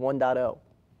Asterisk 1.0.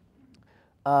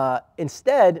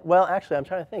 Instead, well, actually, I'm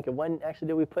trying to think of when actually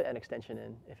did we put an extension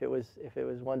in? If it was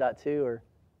 1.2 or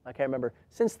I can't remember.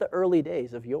 Since the early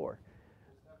days of yore.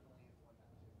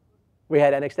 We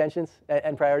had N extensions,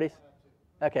 N priorities?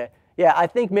 OK. Yeah, I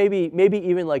think maybe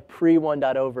even like pre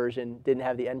 1.0 version didn't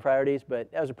have the N priorities, but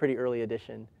that was a pretty early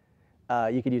addition.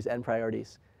 You could use N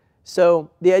priorities. So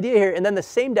the idea here, and then the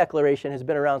same declaration has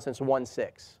been around since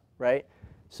 1.6, right?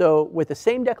 So with the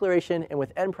same declaration and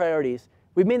with N priorities,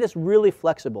 we've made this really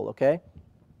flexible, OK?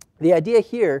 The idea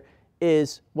here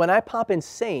is when I pop in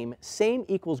same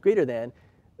equals greater than,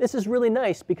 this is really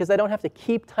nice because I don't have to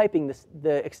keep typing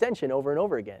the extension over and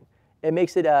over again. It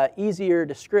makes it easier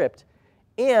to script.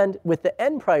 And with the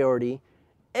N priority,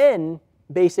 N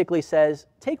basically says,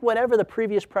 take whatever the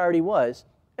previous priority was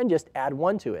and just add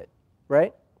 1 to it,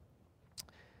 right?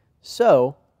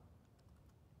 So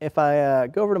if I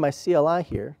go over to my CLI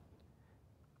here,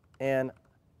 and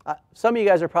some of you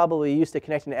guys are probably used to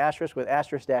connecting to Asterisk with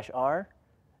 **r.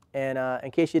 And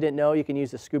in case you didn't know, you can use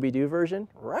the Scooby-Doo version,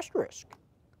 Asterisk.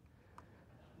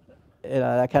 And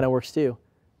that kind of works too.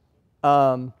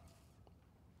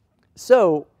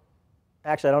 So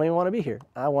actually, I don't even want to be here.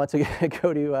 I want to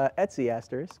go to Etsy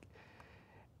Asterisk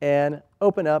and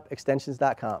open up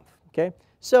extensions.conf. Okay?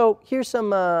 So here's some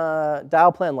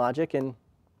dial plan logic. And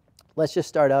let's just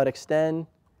start out extend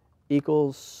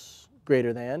equals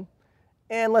greater than.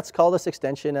 And let's call this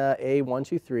extension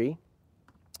A123.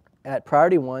 At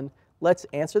priority 1, let's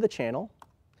answer the channel.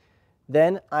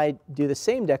 Then I do the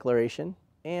same declaration.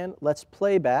 And let's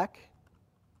play back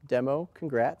demo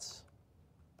congrats.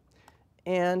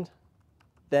 And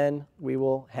then we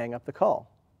will hang up the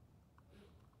call.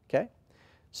 OK?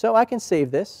 So I can save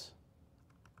this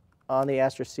on the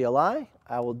Asterisk CLI.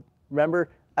 I will remember,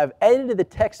 I've edited the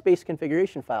text-based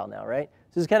configuration file now, right?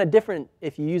 This is kind of different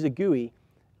if you use a GUI.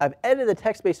 I've edited the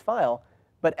text-based file,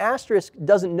 but Asterisk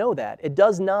doesn't know that. It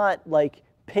does not like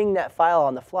ping that file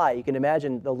on the fly. You can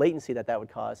imagine the latency that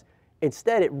would cause.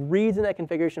 Instead, it reads in that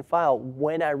configuration file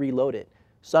when I reload it.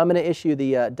 So I'm going to issue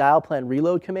the dial plan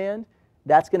reload command.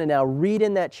 That's going to now read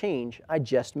in that change I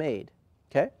just made.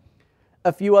 Okay?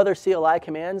 A few other CLI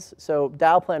commands. So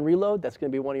dial plan reload, that's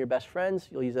going to be one of your best friends.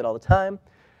 You'll use it all the time.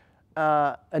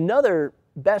 Another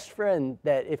best friend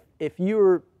that if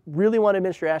you really want to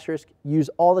administer Asterisk, use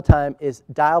all the time is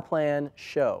dial plan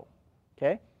show.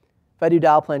 Okay? If I do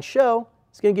dial plan show,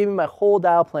 it's going to give me my whole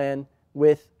dial plan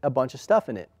with a bunch of stuff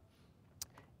in it.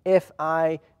 If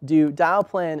I do dial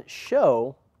plan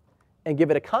show and give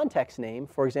it a context name,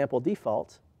 for example,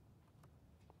 default,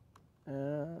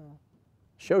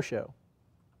 show.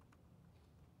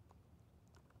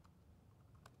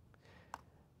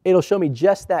 It'll show me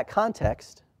just that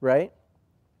context, right?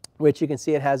 Which you can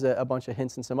see it has a bunch of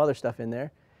hints and some other stuff in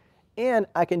there. And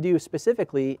I can do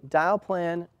specifically dial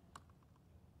plan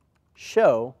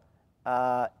show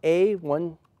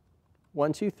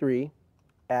A123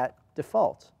 at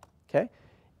default. okay?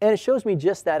 And it shows me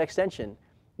just that extension.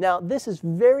 Now, this is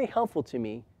very helpful to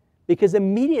me because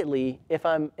immediately, if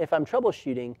I'm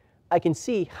troubleshooting, I can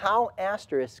see how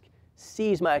Asterisk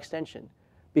sees my extension.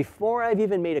 Before I've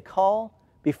even made a call,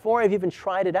 before I've even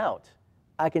tried it out,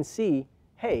 I can see,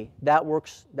 hey, that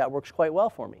works quite well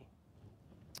for me.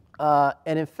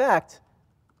 And in fact,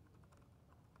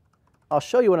 I'll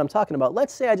show you what I'm talking about.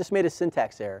 Let's say I just made a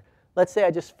syntax error. Let's say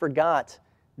I just forgot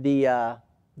the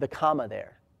comma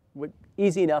there.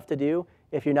 Easy enough to do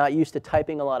if you're not used to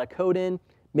typing a lot of code in.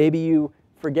 Maybe you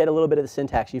forget a little bit of the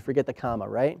syntax. You forget the comma,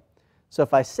 right? So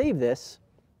if I save this,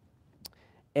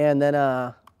 and then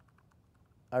I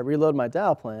reload my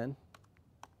Dialplan,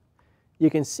 you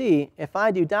can see if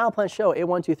I do Dialplan show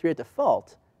A123 at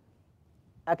default,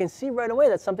 I can see right away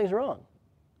that something's wrong.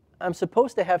 I'm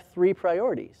supposed to have 3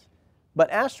 priorities, but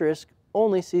Asterisk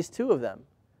only sees 2 of them.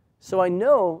 So I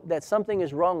know that something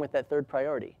is wrong with that 3rd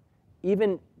priority.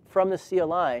 Even from the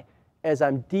CLI, as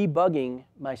I'm debugging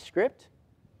my script,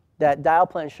 that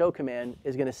Dialplan show command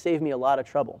is going to save me a lot of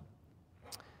trouble.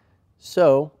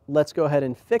 So let's go ahead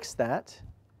and fix that.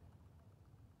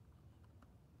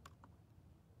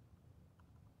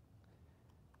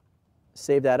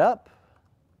 Save that up,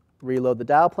 reload the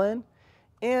Dialplan,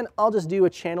 and I'll just do a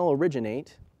channel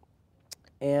originate.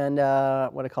 And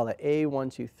what do I call that?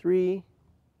 A123.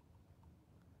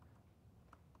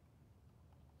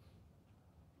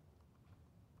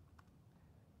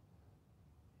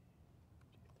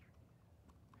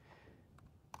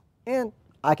 And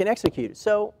I can execute.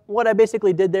 So what I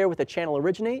basically did there with the channel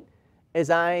originate is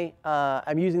I'm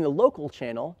using the local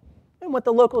channel. And what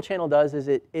the local channel does is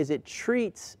it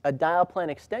treats a Dialplan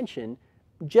extension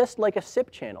just like a SIP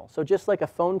channel. So just like a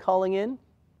phone calling in,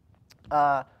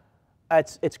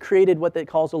 it's created what it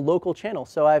calls a local channel.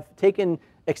 So I've taken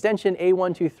extension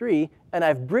A123 and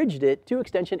I've bridged it to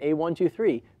extension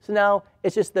A123. So now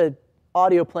it's just the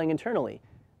audio playing internally.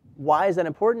 Why is that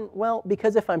important? Well,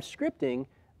 because if I'm scripting,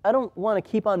 I don't want to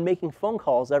keep on making phone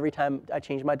calls every time I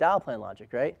change my Dialplan logic,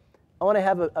 right? I want to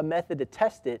have a method to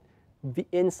test it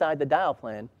inside the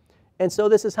Dialplan. And so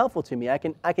this is helpful to me. I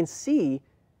can see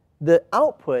the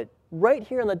output right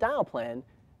here in the Dialplan,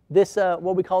 this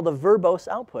what we call the verbose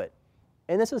output.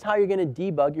 And this is how you're going to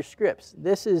debug your scripts.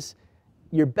 This is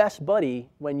your best buddy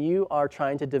when you are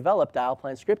trying to develop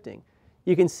Dialplan scripting.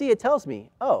 You can see it tells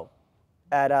me, oh,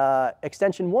 at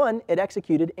extension 1, it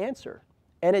executed answer.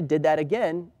 And it did that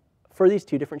again for these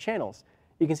 2 different channels.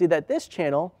 You can see that this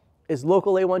channel is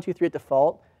local A123 at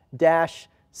default, dash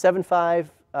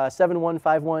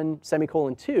 7151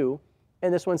 semicolon 2,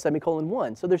 and this one semicolon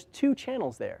 1. So there's 2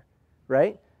 channels there,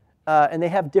 right? And they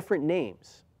have different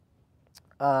names.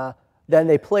 Then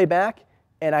they play back,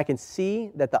 and I can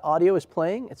see that the audio is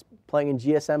playing. It's playing in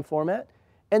GSM format.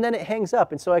 And then it hangs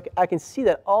up. And so I can see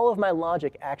that all of my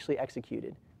logic actually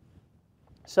executed.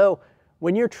 So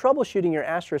when you're troubleshooting your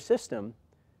Asterisk system,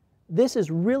 this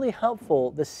is really helpful,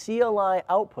 the CLI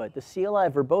output, the CLI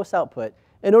verbose output.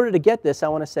 In order to get this, I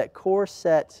want to set core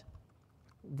set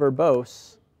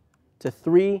verbose to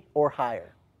 3 or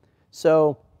higher.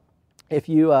 So if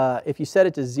you set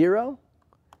it to 0,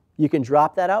 you can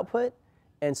drop that output.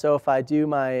 And so if I do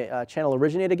my channel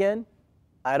originate again,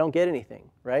 I don't get anything,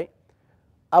 right?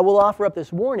 I will offer up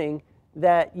this warning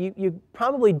that you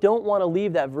probably don't want to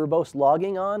leave that verbose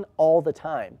logging on all the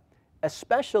time,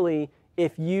 especially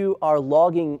if you are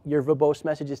logging your verbose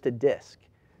messages to disk.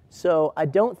 So I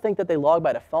don't think that they log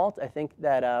by default. I think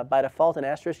that by default in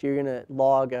Asterisk, you're going to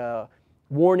log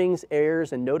warnings,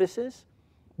 errors, and notices.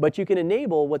 But you can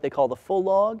enable what they call the full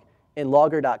log in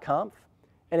logger.conf.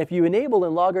 And if you enable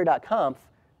in logger.conf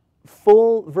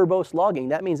full verbose logging,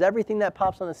 that means everything that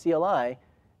pops on the CLI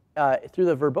through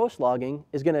the verbose logging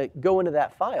is going to go into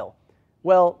that file.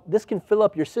 Well, this can fill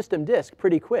up your system disk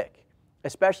pretty quick,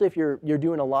 especially if you're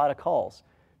doing a lot of calls.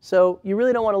 So you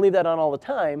really don't want to leave that on all the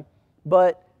time,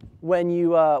 but when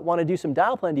you want to do some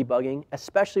Dialplan debugging,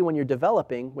 especially when you're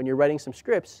developing, when you're writing some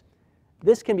scripts,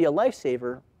 this can be a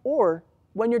lifesaver. Or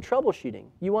when you're troubleshooting,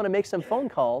 you want to make some phone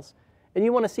calls, and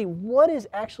you want to see what is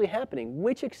actually happening.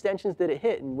 Which extensions did it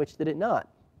hit and which did it not?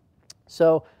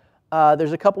 So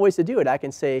there's a couple ways to do it. I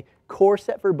can say core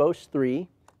set verbose 3,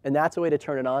 and that's a way to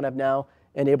turn it on. I've now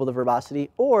enabled the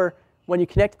verbosity. Or when you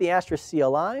connect to the Asterisk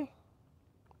CLI,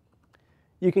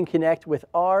 you can connect with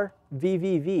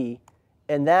RVVV,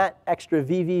 and that extra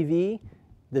VVV,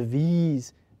 the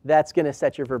V's, that's going to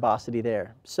set your verbosity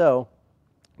there. So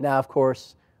now, of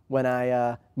course, when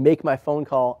I make my phone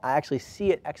call, I actually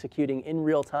see it executing in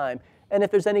real time. And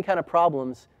if there's any kind of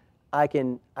problems, I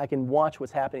can watch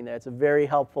what's happening there. It's a very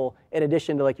helpful, in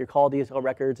addition to like your call DSL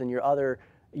records and your other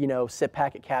SIP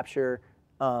packet capture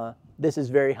this is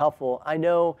very helpful. I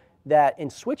know that in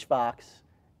SwitchVox,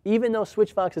 even though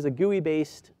SwitchVox is a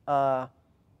GUI-based application,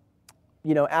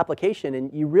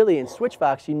 and you really in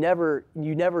SwitchVox you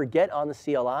never get on the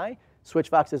CLI.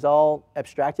 SwitchVox is all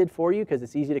abstracted for you because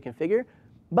it's easy to configure.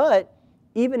 But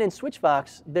even in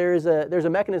SwitchVox, there's a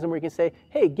mechanism where you can say,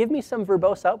 hey, give me some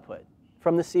verbose output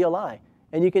from the CLI.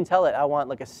 And you can tell it, I want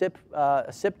like a SIP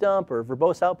dump or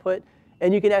verbose output.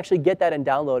 And you can actually get that and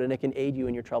download, and it can aid you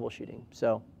in your troubleshooting.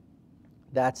 So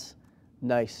that's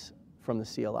nice from the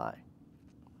CLI.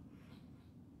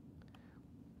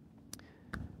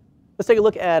 Let's take a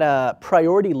look at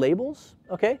priority labels.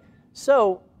 Okay,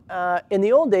 so in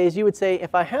the old days, you would say,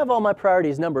 if I have all my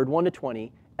priorities numbered 1 to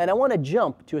 20, and I want to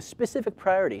jump to a specific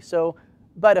priority, so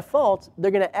by default, they're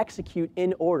going to execute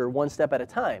in order, one step at a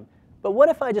time. But what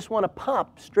if I just want to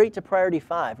pop straight to priority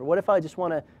 5? Or what if I just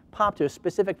want to pop to a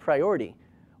specific priority?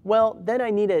 Well, then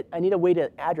I need a way to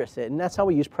address it, and that's how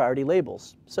we use priority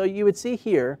labels. So you would see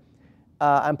here,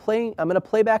 I'm going to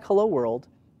play back hello world,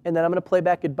 and then I'm going to play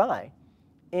back goodbye.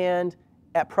 And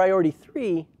at priority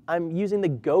 3, I'm using the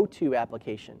go-to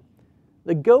application.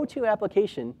 The go-to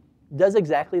application does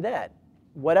exactly that.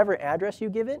 Whatever address you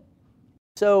give it.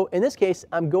 So in this case,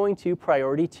 I'm going to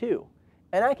priority 2.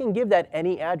 And I can give that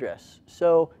any address.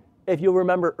 So if you'll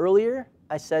remember earlier,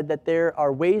 I said that there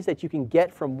are ways that you can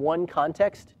get from one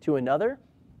context to another.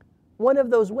 One of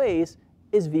those ways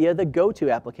is via the go-to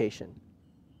application.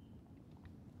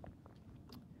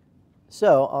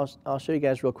 So I'll show you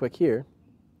guys real quick here.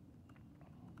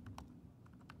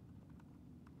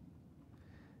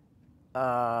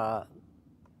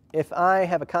 If I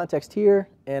have a context here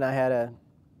and I had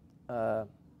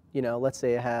let's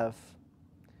say I have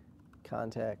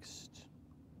context,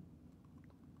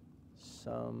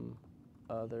 some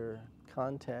other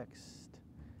context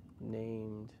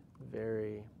named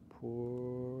very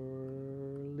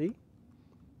poorly.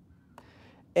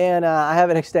 And I have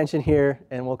an extension here,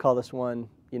 and we'll call this one,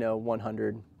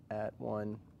 100 at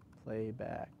 1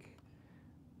 playback.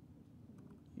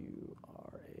 You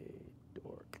are a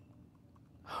dork.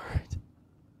 All right.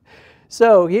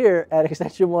 So here at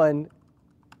extension 1,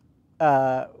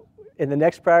 in the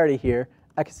next priority here,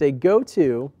 I can say go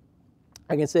to.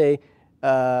 I can say,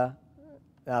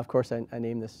 of course, I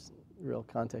named this real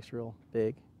context real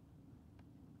big.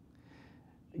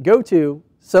 Go to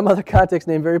some other context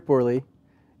named very poorly.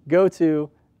 Go to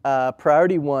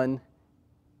priority 1,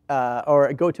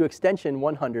 or go to extension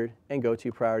 100 and go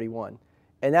to priority 1.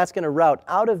 And that's going to route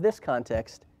out of this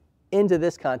context into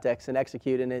this context and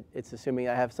execute. And it's assuming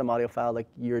I have some audio file like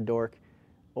you're a dork,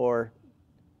 or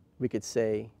we could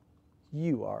say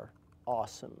you are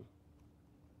awesome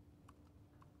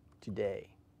today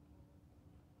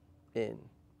in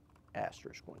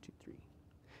asterisk 1, 2, 3.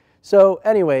 So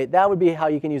anyway, that would be how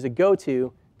you can use a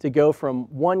go-to to go from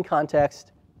one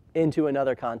context into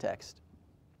another context.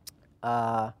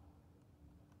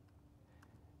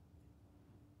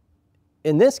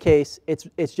 In this case,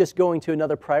 it's just going to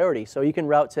another priority. So you can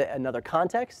route to another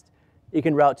context, you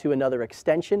can route to another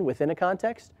extension within a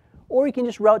context, or you can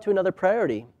just route to another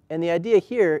priority. And the idea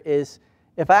here is,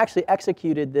 if I actually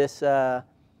executed this, this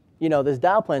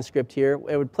Dialplan script here,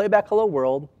 it would play back hello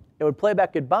world, it would play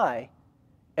back goodbye,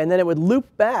 and then it would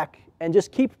loop back and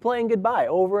just keep playing goodbye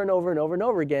over and over and over and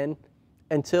over again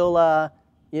until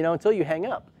until you hang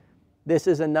up. This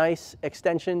is a nice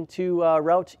extension to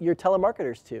route your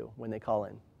telemarketers to when they call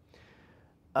in.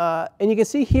 And you can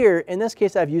see here, in this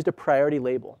case, I've used a priority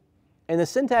label. And the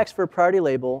syntax for a priority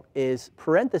label is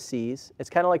parentheses. It's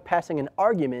kind of like passing an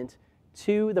argument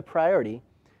to the priority.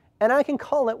 And I can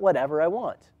call it whatever I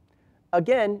want.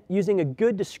 Again, using a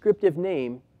good descriptive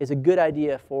name is a good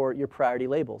idea for your priority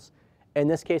labels. In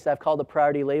this case, I've called the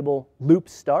priority label loop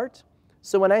start.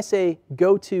 So when I say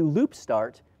go to loop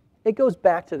start, it goes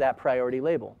back to that priority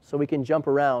label. So we can jump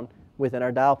around within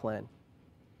our Dialplan.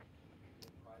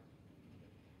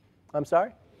 I'm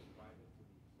sorry?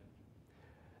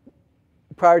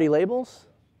 Priority labels?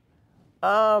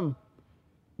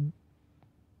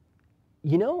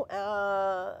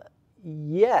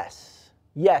 Yes.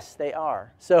 Yes, they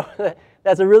are. So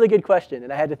that's a really good question,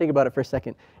 and I had to think about it for a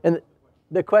second. And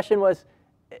the question was,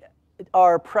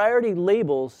 are priority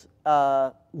labels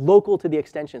local to the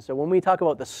extension? So when we talk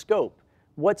about the scope,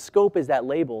 what scope is that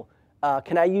label?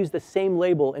 Can I use the same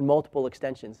label in multiple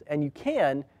extensions? And you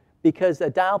can, because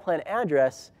a Dialplan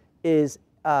address is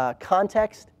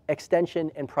context,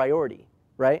 extension, and priority,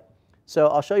 right? So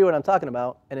I'll show you what I'm talking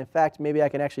about. And in fact, maybe I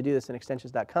can actually do this in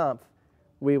extensions.conf.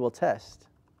 We will test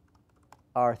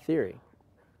our theory.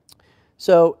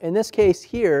 So in this case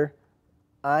here,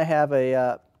 I have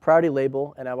a priority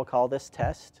label, and I will call this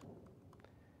test.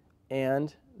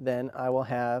 and then I will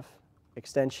have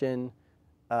extension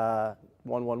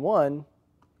 111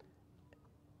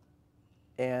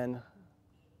 and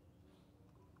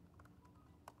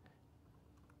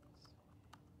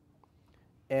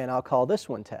I'll call this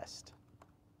one test.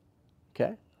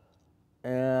 Okay?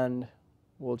 And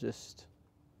we'll just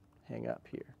hang up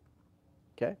here.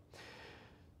 Okay?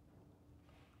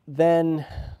 Then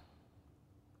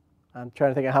I'm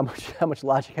trying to think of how much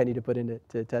logic I need to put in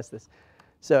to test this.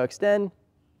 So extend.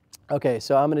 Okay,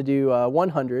 so I'm going to do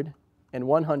 100, and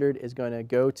 100 is going to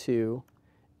go to,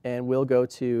 and we'll go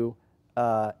to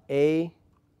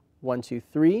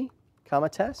A123, comma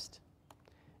test,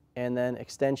 and then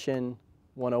extension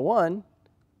 101,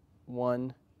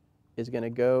 1 is going to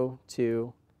go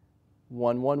to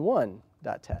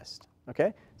 111.test.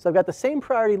 Okay, so I've got the same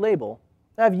priority label.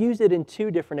 I've used it in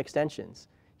 2 different extensions.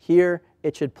 Here,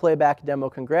 it should play back demo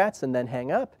congrats and then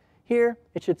hang up. Here,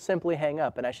 it should simply hang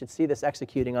up, and I should see this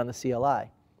executing on the CLI.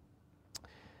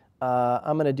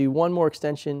 I'm going to do one more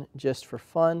extension just for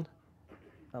fun.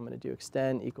 I'm going to do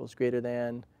extend equals greater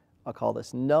than. I'll call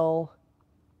this null,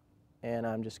 and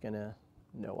I'm just going to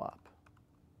no op.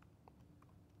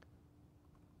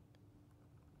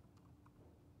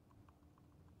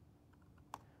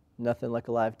 Nothing like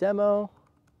a live demo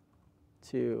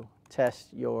to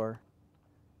test your.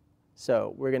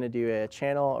 So we're going to do a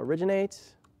channel originate,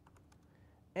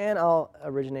 and I'll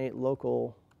originate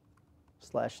local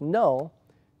 /null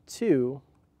to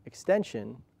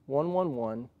extension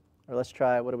 111, or let's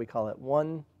try, what do we call it,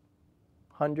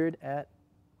 100 at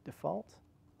default.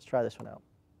 Let's try this one out.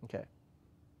 Okay.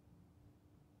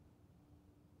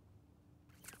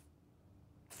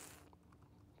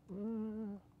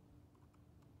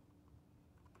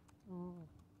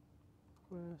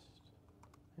 Request,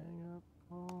 hang up,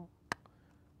 all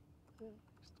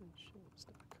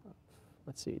extensions.conf.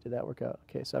 Let's see, did that work out?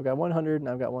 Okay, so I've got 100 and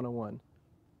I've got 101.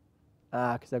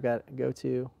 Because I've got go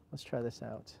to. Let's try this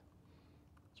out.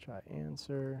 Let's try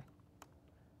answer,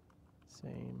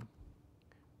 same,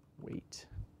 weight,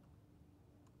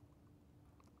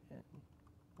 and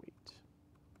weight.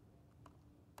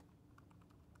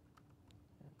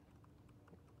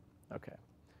 Okay.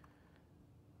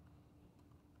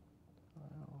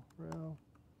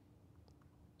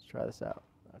 Let's try this out.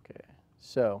 Okay,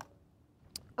 so,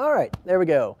 all right, there we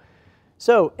go.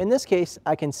 So in this case,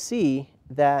 I can see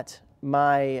that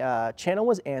my channel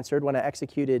was answered when I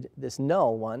executed this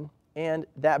null one, and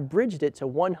that bridged it to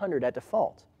 100 at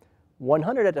default.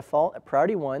 100 at default at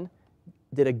priority 1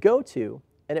 did a go to,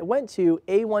 and it went to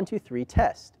A123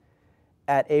 test.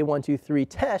 At A123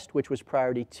 test, which was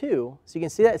priority 2, so you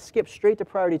can see that it skipped straight to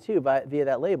priority 2 via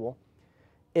that label.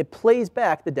 It plays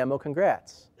back the demo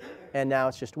congrats, and now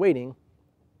it's just waiting.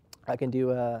 I can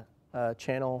do a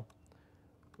channel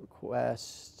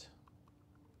request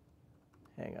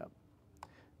hang up.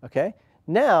 Okay,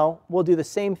 now we'll do the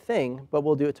same thing, but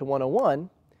we'll do it to 101,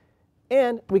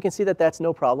 and we can see that that's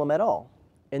no problem at all.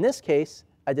 In this case,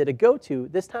 I did a go to.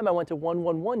 This time I went to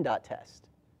 111.test,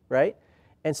 right?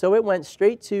 And so it went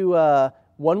straight to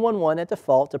 111 at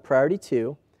default to priority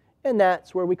 2, and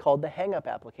that's where we called the hang up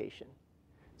application.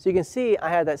 So you can see I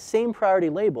had that same priority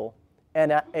label,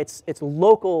 and it's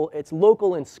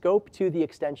local in scope to the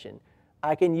extension.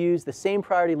 I can use the same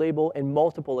priority label in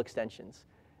multiple extensions.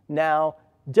 Now,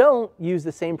 don't use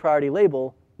the same priority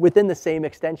label within the same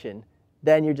extension.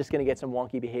 Then you're just going to get some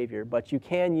wonky behavior. But you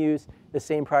can use the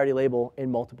same priority label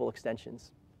in multiple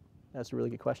extensions. That's a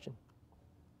really good question.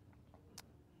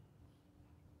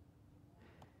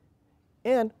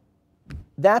 And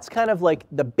that's kind of like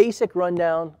the basic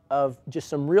rundown of just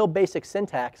some real basic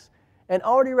syntax. And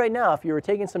already right now, if you were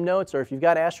taking some notes, or if you've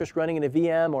got Asterisk running in a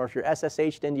VM, or if you're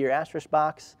SSH'd into your Asterisk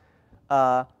box,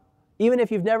 even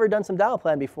if you've never done some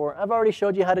Dialplan before, I've already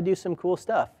showed you how to do some cool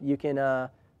stuff. You can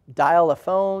dial a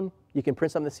phone. You can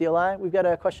print something to CLI. We've got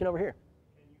a question over here.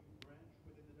 Can you branch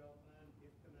within the Dialplan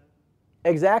if command?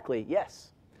 Exactly,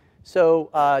 yes. So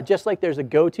just like there's a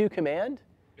goto command,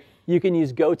 you can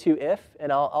use goto if,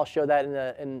 and I'll show that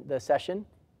in the session.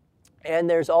 And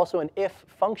there's also an if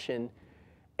function,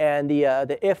 and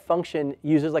the if function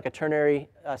uses like a ternary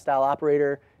style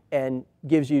operator and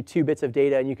gives you 2 bits of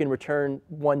data, and you can return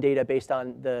 1 data based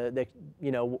on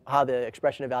how the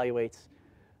expression evaluates.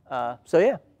 So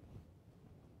yeah.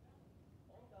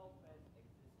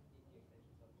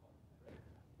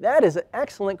 That is an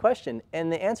excellent question,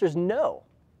 and the answer is no.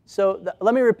 So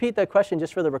let me repeat the question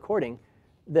just for the recording.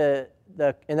 And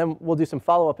then we'll do some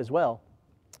follow-up as well.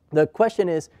 The question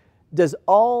is, does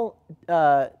all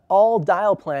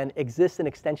Dialplan exist in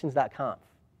extensions.conf?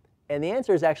 And the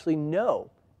answer is actually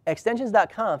no.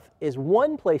 Extensions.conf is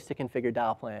one place to configure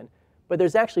Dialplan, but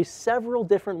there's actually several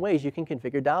different ways you can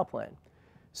configure Dialplan.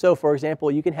 So for example,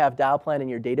 you can have Dialplan in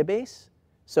your database.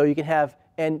 So you can have,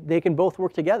 and they can both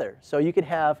work together. So you can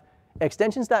have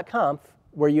extensions.conf,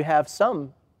 where you have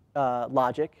some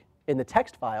logic in the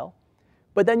text file,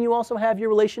 but then you also have your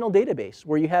relational database,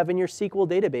 where you have in your SQL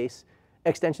database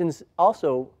extensions,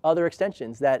 also other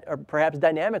extensions that are perhaps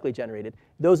dynamically generated.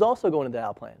 Those also go into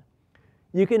Dialplan.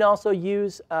 You can also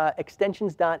use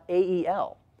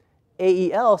extensions.ael.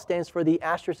 AEL stands for the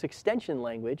Asterisk extension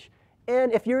language.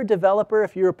 And if you're a developer,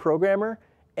 if you're a programmer,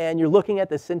 and you're looking at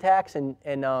the syntax, and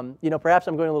you know, perhaps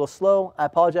I'm going a little slow, I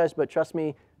apologize, but trust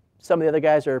me, some of the other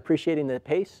guys are appreciating the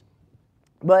pace.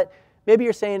 But maybe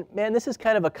you're saying, man, this is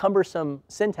kind of a cumbersome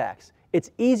syntax. It's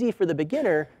easy for the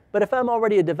beginner, but if I'm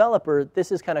already a developer,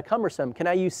 this is kind of cumbersome. Can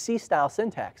I use C-style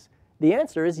syntax? The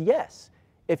answer is yes.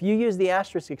 If you use the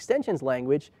Asterisk extensions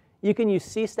language, you can use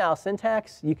C-style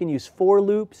syntax. You can use for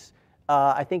loops.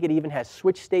 I think it even has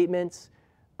switch statements.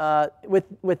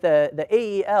 With the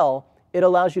AEL, it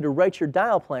allows you to write your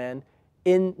Dialplan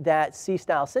in that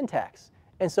C-style syntax.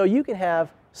 And so you can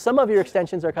have some of your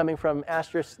extensions are coming from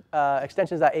Asterisk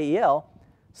extensions.ael.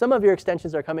 Some of your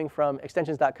extensions are coming from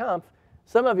extensions.conf.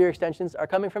 Some of your extensions are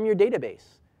coming from your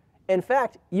database. In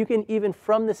fact, you can even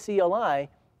from the CLI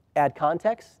add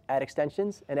context, add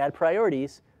extensions, and add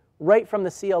priorities right from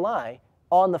the CLI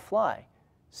on the fly.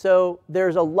 So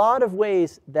there's a lot of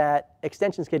ways that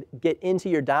extensions could get into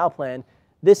your Dialplan.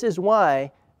 This is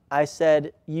why I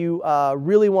said you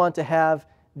really want to have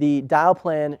the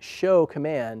Dialplan show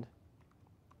command.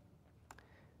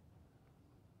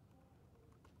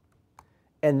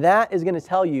 And that is going to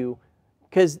tell you,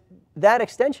 because that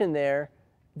extension there,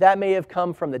 that may have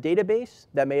come from the database,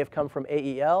 that may have come from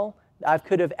AEL. I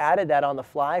could have added that on the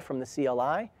fly from the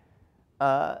CLI.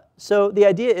 So the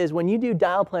idea is when you do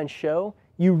Dialplan show,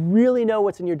 you really know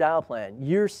what's in your Dialplan.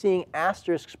 You're seeing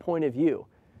Asterisk's point of view.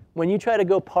 When you try to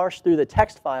go parse through the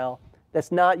text file,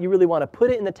 that's not, you really want to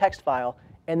put it in the text file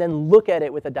and then look at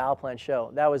it with a Dialplan show.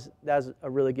 That was a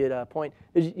really good point.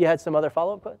 You had some other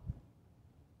follow-up?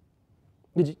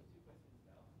 Did you?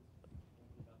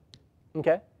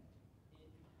 Okay.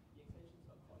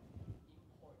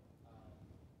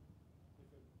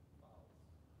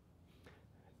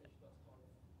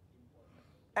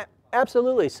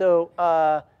 Absolutely. So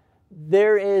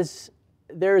there is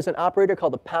an operator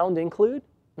called the pound include.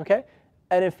 Okay.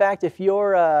 And in fact, if you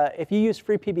use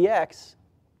FreePBX,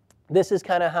 this is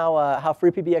kind of how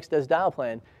FreePBX does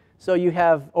Dialplan. So you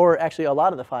have, or actually a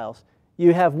lot of the files,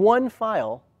 you have one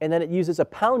file, and then it uses a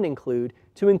pound include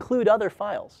to include other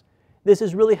files. This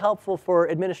is really helpful for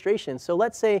administration. So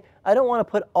let's say I don't want to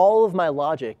put all of my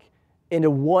logic into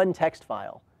one text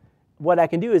file. What I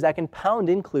can do is I can pound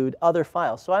include other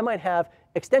files. So I might have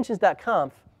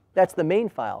extensions.conf, that's the main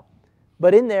file.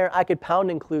 But in there, I could pound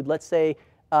include, let's say,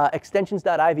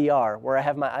 extensions.ivr, where I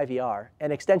have my IVR,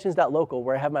 and extensions.local,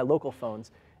 where I have my local phones.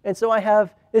 And so I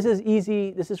have, this is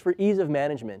easy, this is for ease of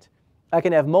management. I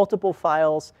can have multiple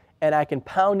files, and I can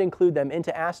pound include them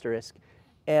into Asterisk,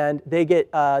 and they get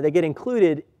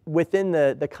included within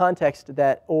the context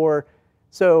that, or,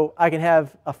 so I can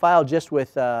have a file just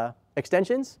with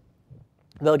extensions.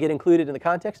 They'll get included in the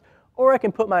context, or I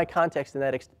can put my context in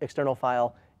that external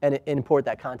file and import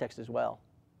that context as well,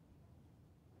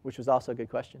 which was also a good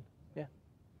question. Yeah.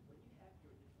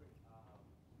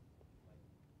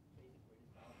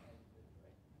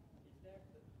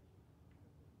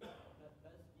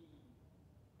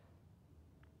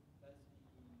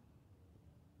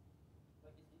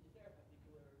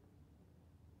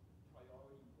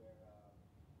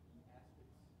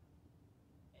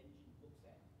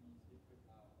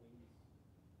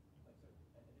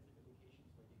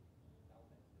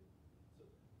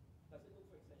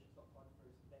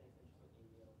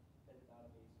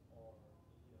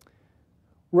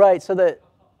 Right. So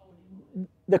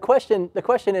the question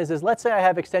is let's say I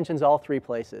have extensions all three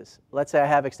places. Let's say I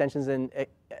have extensions in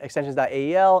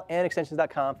extensions.ael and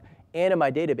extensions.conf and in my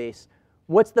database.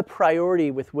 What's the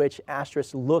priority with which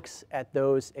Asterisk looks at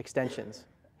those extensions?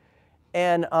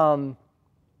 And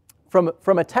from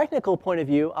a technical point of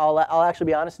view, I'll actually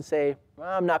be honest and say, well,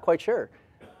 I'm not quite sure.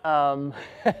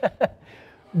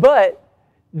 But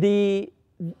the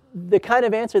kind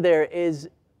of answer there is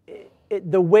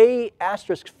the way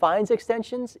Asterisk finds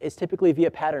extensions is typically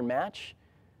via pattern match.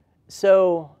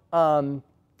 So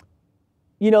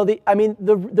you know,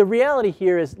 the reality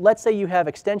here is, let's say you have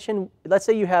extension, let's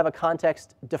say you have a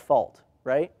context default,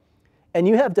 right? And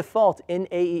you have default in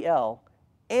AEL,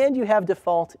 and you have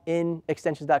default in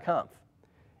extensions.conf,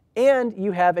 and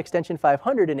you have extension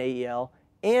 500 in AEL,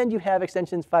 and you have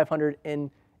extensions 500 in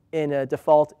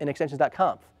default in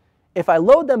extensions.conf. If I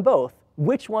load them both,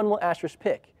 which one will Asterisk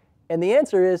pick? And the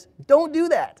answer is, don't do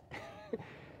that.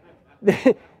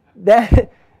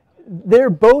 They're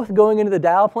both going into the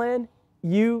dial plan.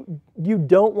 You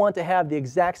don't want to have the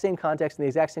exact same context and the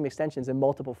exact same extensions in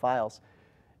multiple files.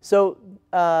 So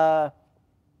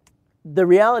the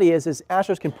reality is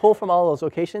Asterisk can pull from all those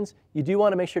locations. You do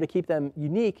want to make sure to keep them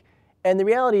unique. And the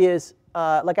reality is,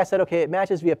 like I said, okay, it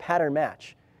matches via pattern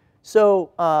match.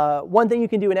 So one thing you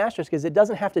can do in Asterisk is it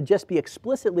doesn't have to just be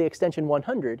explicitly extension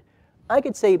 100. I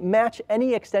could say match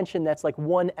any extension that's like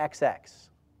 1XX,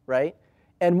 right?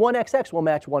 And 1XX will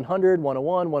match 100,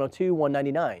 101, 102,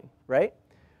 199, right?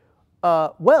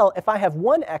 Well, if I have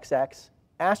 1XX,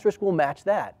 Asterisk will match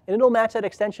that. And it'll match that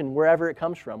extension wherever it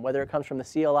comes from, whether it comes from the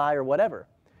CLI or whatever.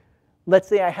 Let's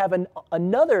say I have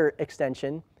another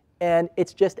extension, and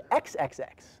it's just XXX.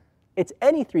 It's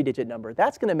any 3-digit number.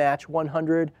 That's going to match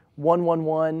 100,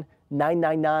 111,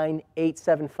 999,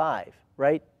 875,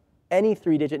 right? Any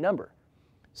 3-digit number.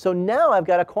 So now I've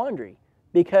got a quandary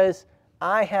because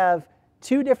I have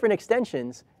 2 different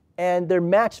extensions, and they're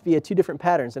matched via 2 different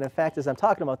patterns. And in fact, as I'm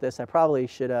talking about this, I probably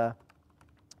should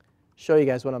show you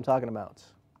guys what I'm talking about.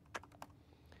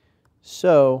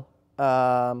 So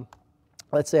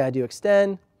let's say I do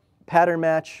extend, pattern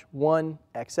match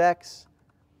 1XX,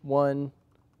 1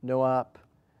 no-op,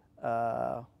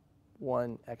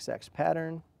 1XX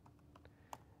pattern,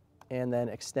 and then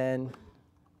extend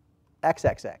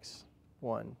XXX,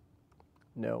 1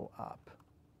 no-op,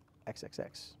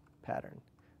 XXX pattern,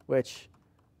 which,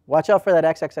 watch out for that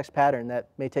XXX pattern. That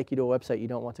may take you to a website you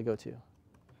don't want to go to.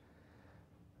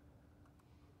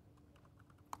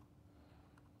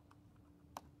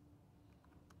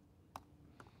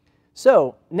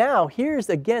 So now here's,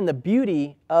 again, the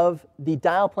beauty of the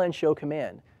Dialplan show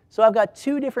command. So I've got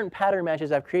 2 different pattern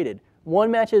matches I've created. One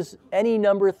matches any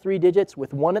number 3 digits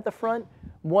with 1 at the front.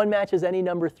 One matches any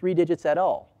number 3 digits at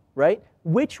all, right?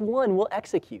 Which one will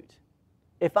execute?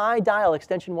 If I dial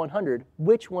extension 100,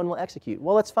 which one will execute?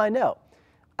 Well, let's find out.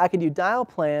 I can do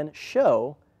Dialplan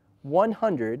show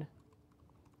 100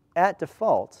 at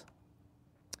default.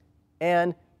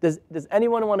 And does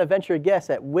anyone want to venture a guess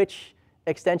at which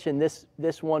extension this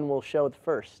one will show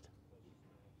first?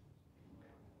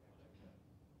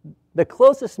 The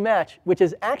closest match, which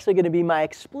is actually going to be my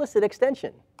explicit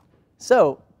extension.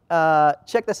 So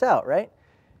check this out, right?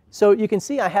 So you can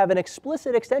see I have an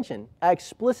explicit extension. I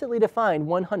explicitly defined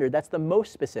 100. That's the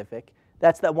most specific.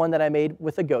 That's that one that I made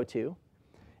with a goto.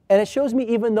 And it shows me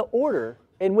even the order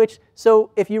in which,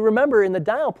 so if you remember in the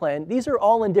dial plan, these are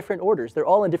all in different orders. They're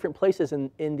all in different places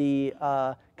in the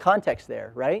context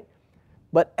there, right?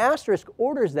 But Asterisk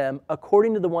orders them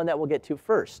according to the one that we'll get to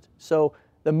first. So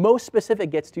the most specific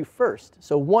gets to first.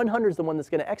 So 100 is the one that's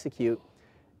going to execute.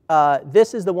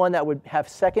 This is the one that would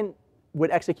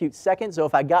execute second. So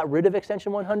if I got rid of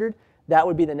extension 100, that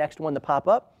would be the next one to pop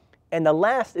up. And the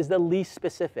last is the least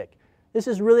specific. This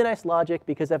is really nice logic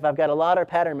because if I've got a lot of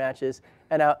pattern matches,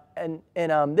 and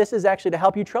this is actually to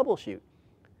help you troubleshoot.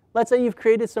 Let's say you've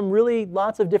created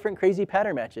lots of different crazy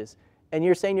pattern matches, and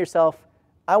you're saying to yourself,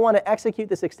 I want to execute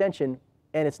this extension,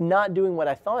 and it's not doing what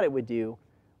I thought it would do.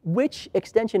 Which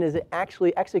extension is it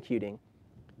actually executing?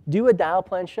 Do a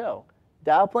Dialplan show.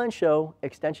 Dialplan show,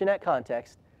 extension at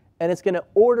context, and it's going to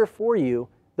order for you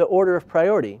the order of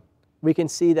priority. We can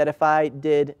see that if I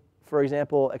did, for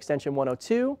example, extension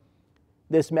 102,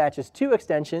 this matches 2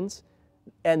 extensions,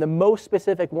 and the most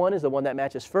specific one is the one that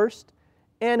matches first.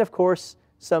 And of course,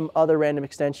 some other random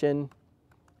extension,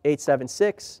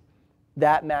 876,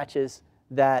 that matches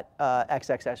that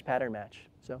XXX pattern match.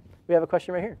 So we have a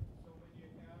question right here. So when you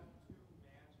have 2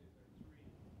 matches or 3,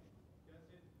 does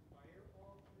it fire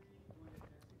all 3 when it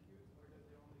executes, or does it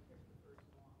only pick the first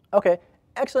one? OK,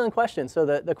 excellent question. So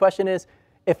the question is,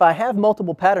 if I have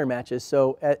multiple pattern matches,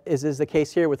 so as is the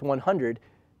case here with 100,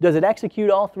 does it execute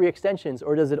all 3 extensions,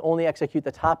 or does it only execute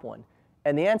the top one?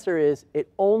 And the answer is, it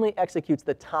only executes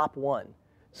the top one.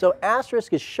 So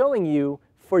Asterisk is showing you,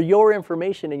 for your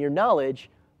information and your knowledge,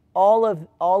 all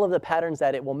of the patterns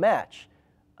that it will match.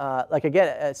 Like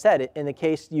again, I said, in the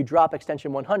case you drop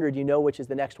extension 100, you know which is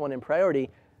the next one in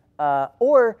priority.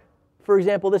 Or, for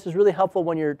example, this is really helpful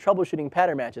when you're troubleshooting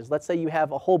pattern matches. Let's say you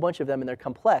have a whole bunch of them and they're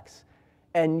complex,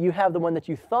 and you have the one that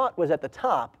you thought was at the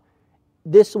top.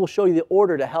 This will show you the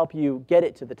order to help you get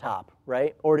it to the top,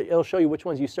 right? Or it'll show you which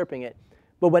one's usurping it.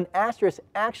 But when Asterisk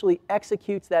actually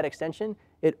executes that extension,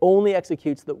 it only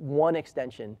executes the one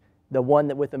extension, the one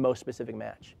that with the most specific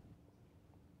match.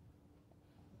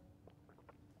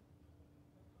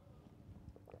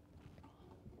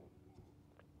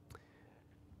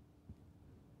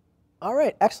 All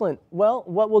right, excellent. Well,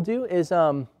 what we'll do is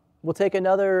we'll take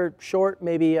another short,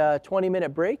 maybe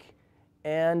 20-minute break,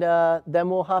 and then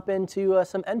we'll hop into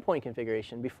some endpoint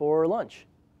configuration before lunch.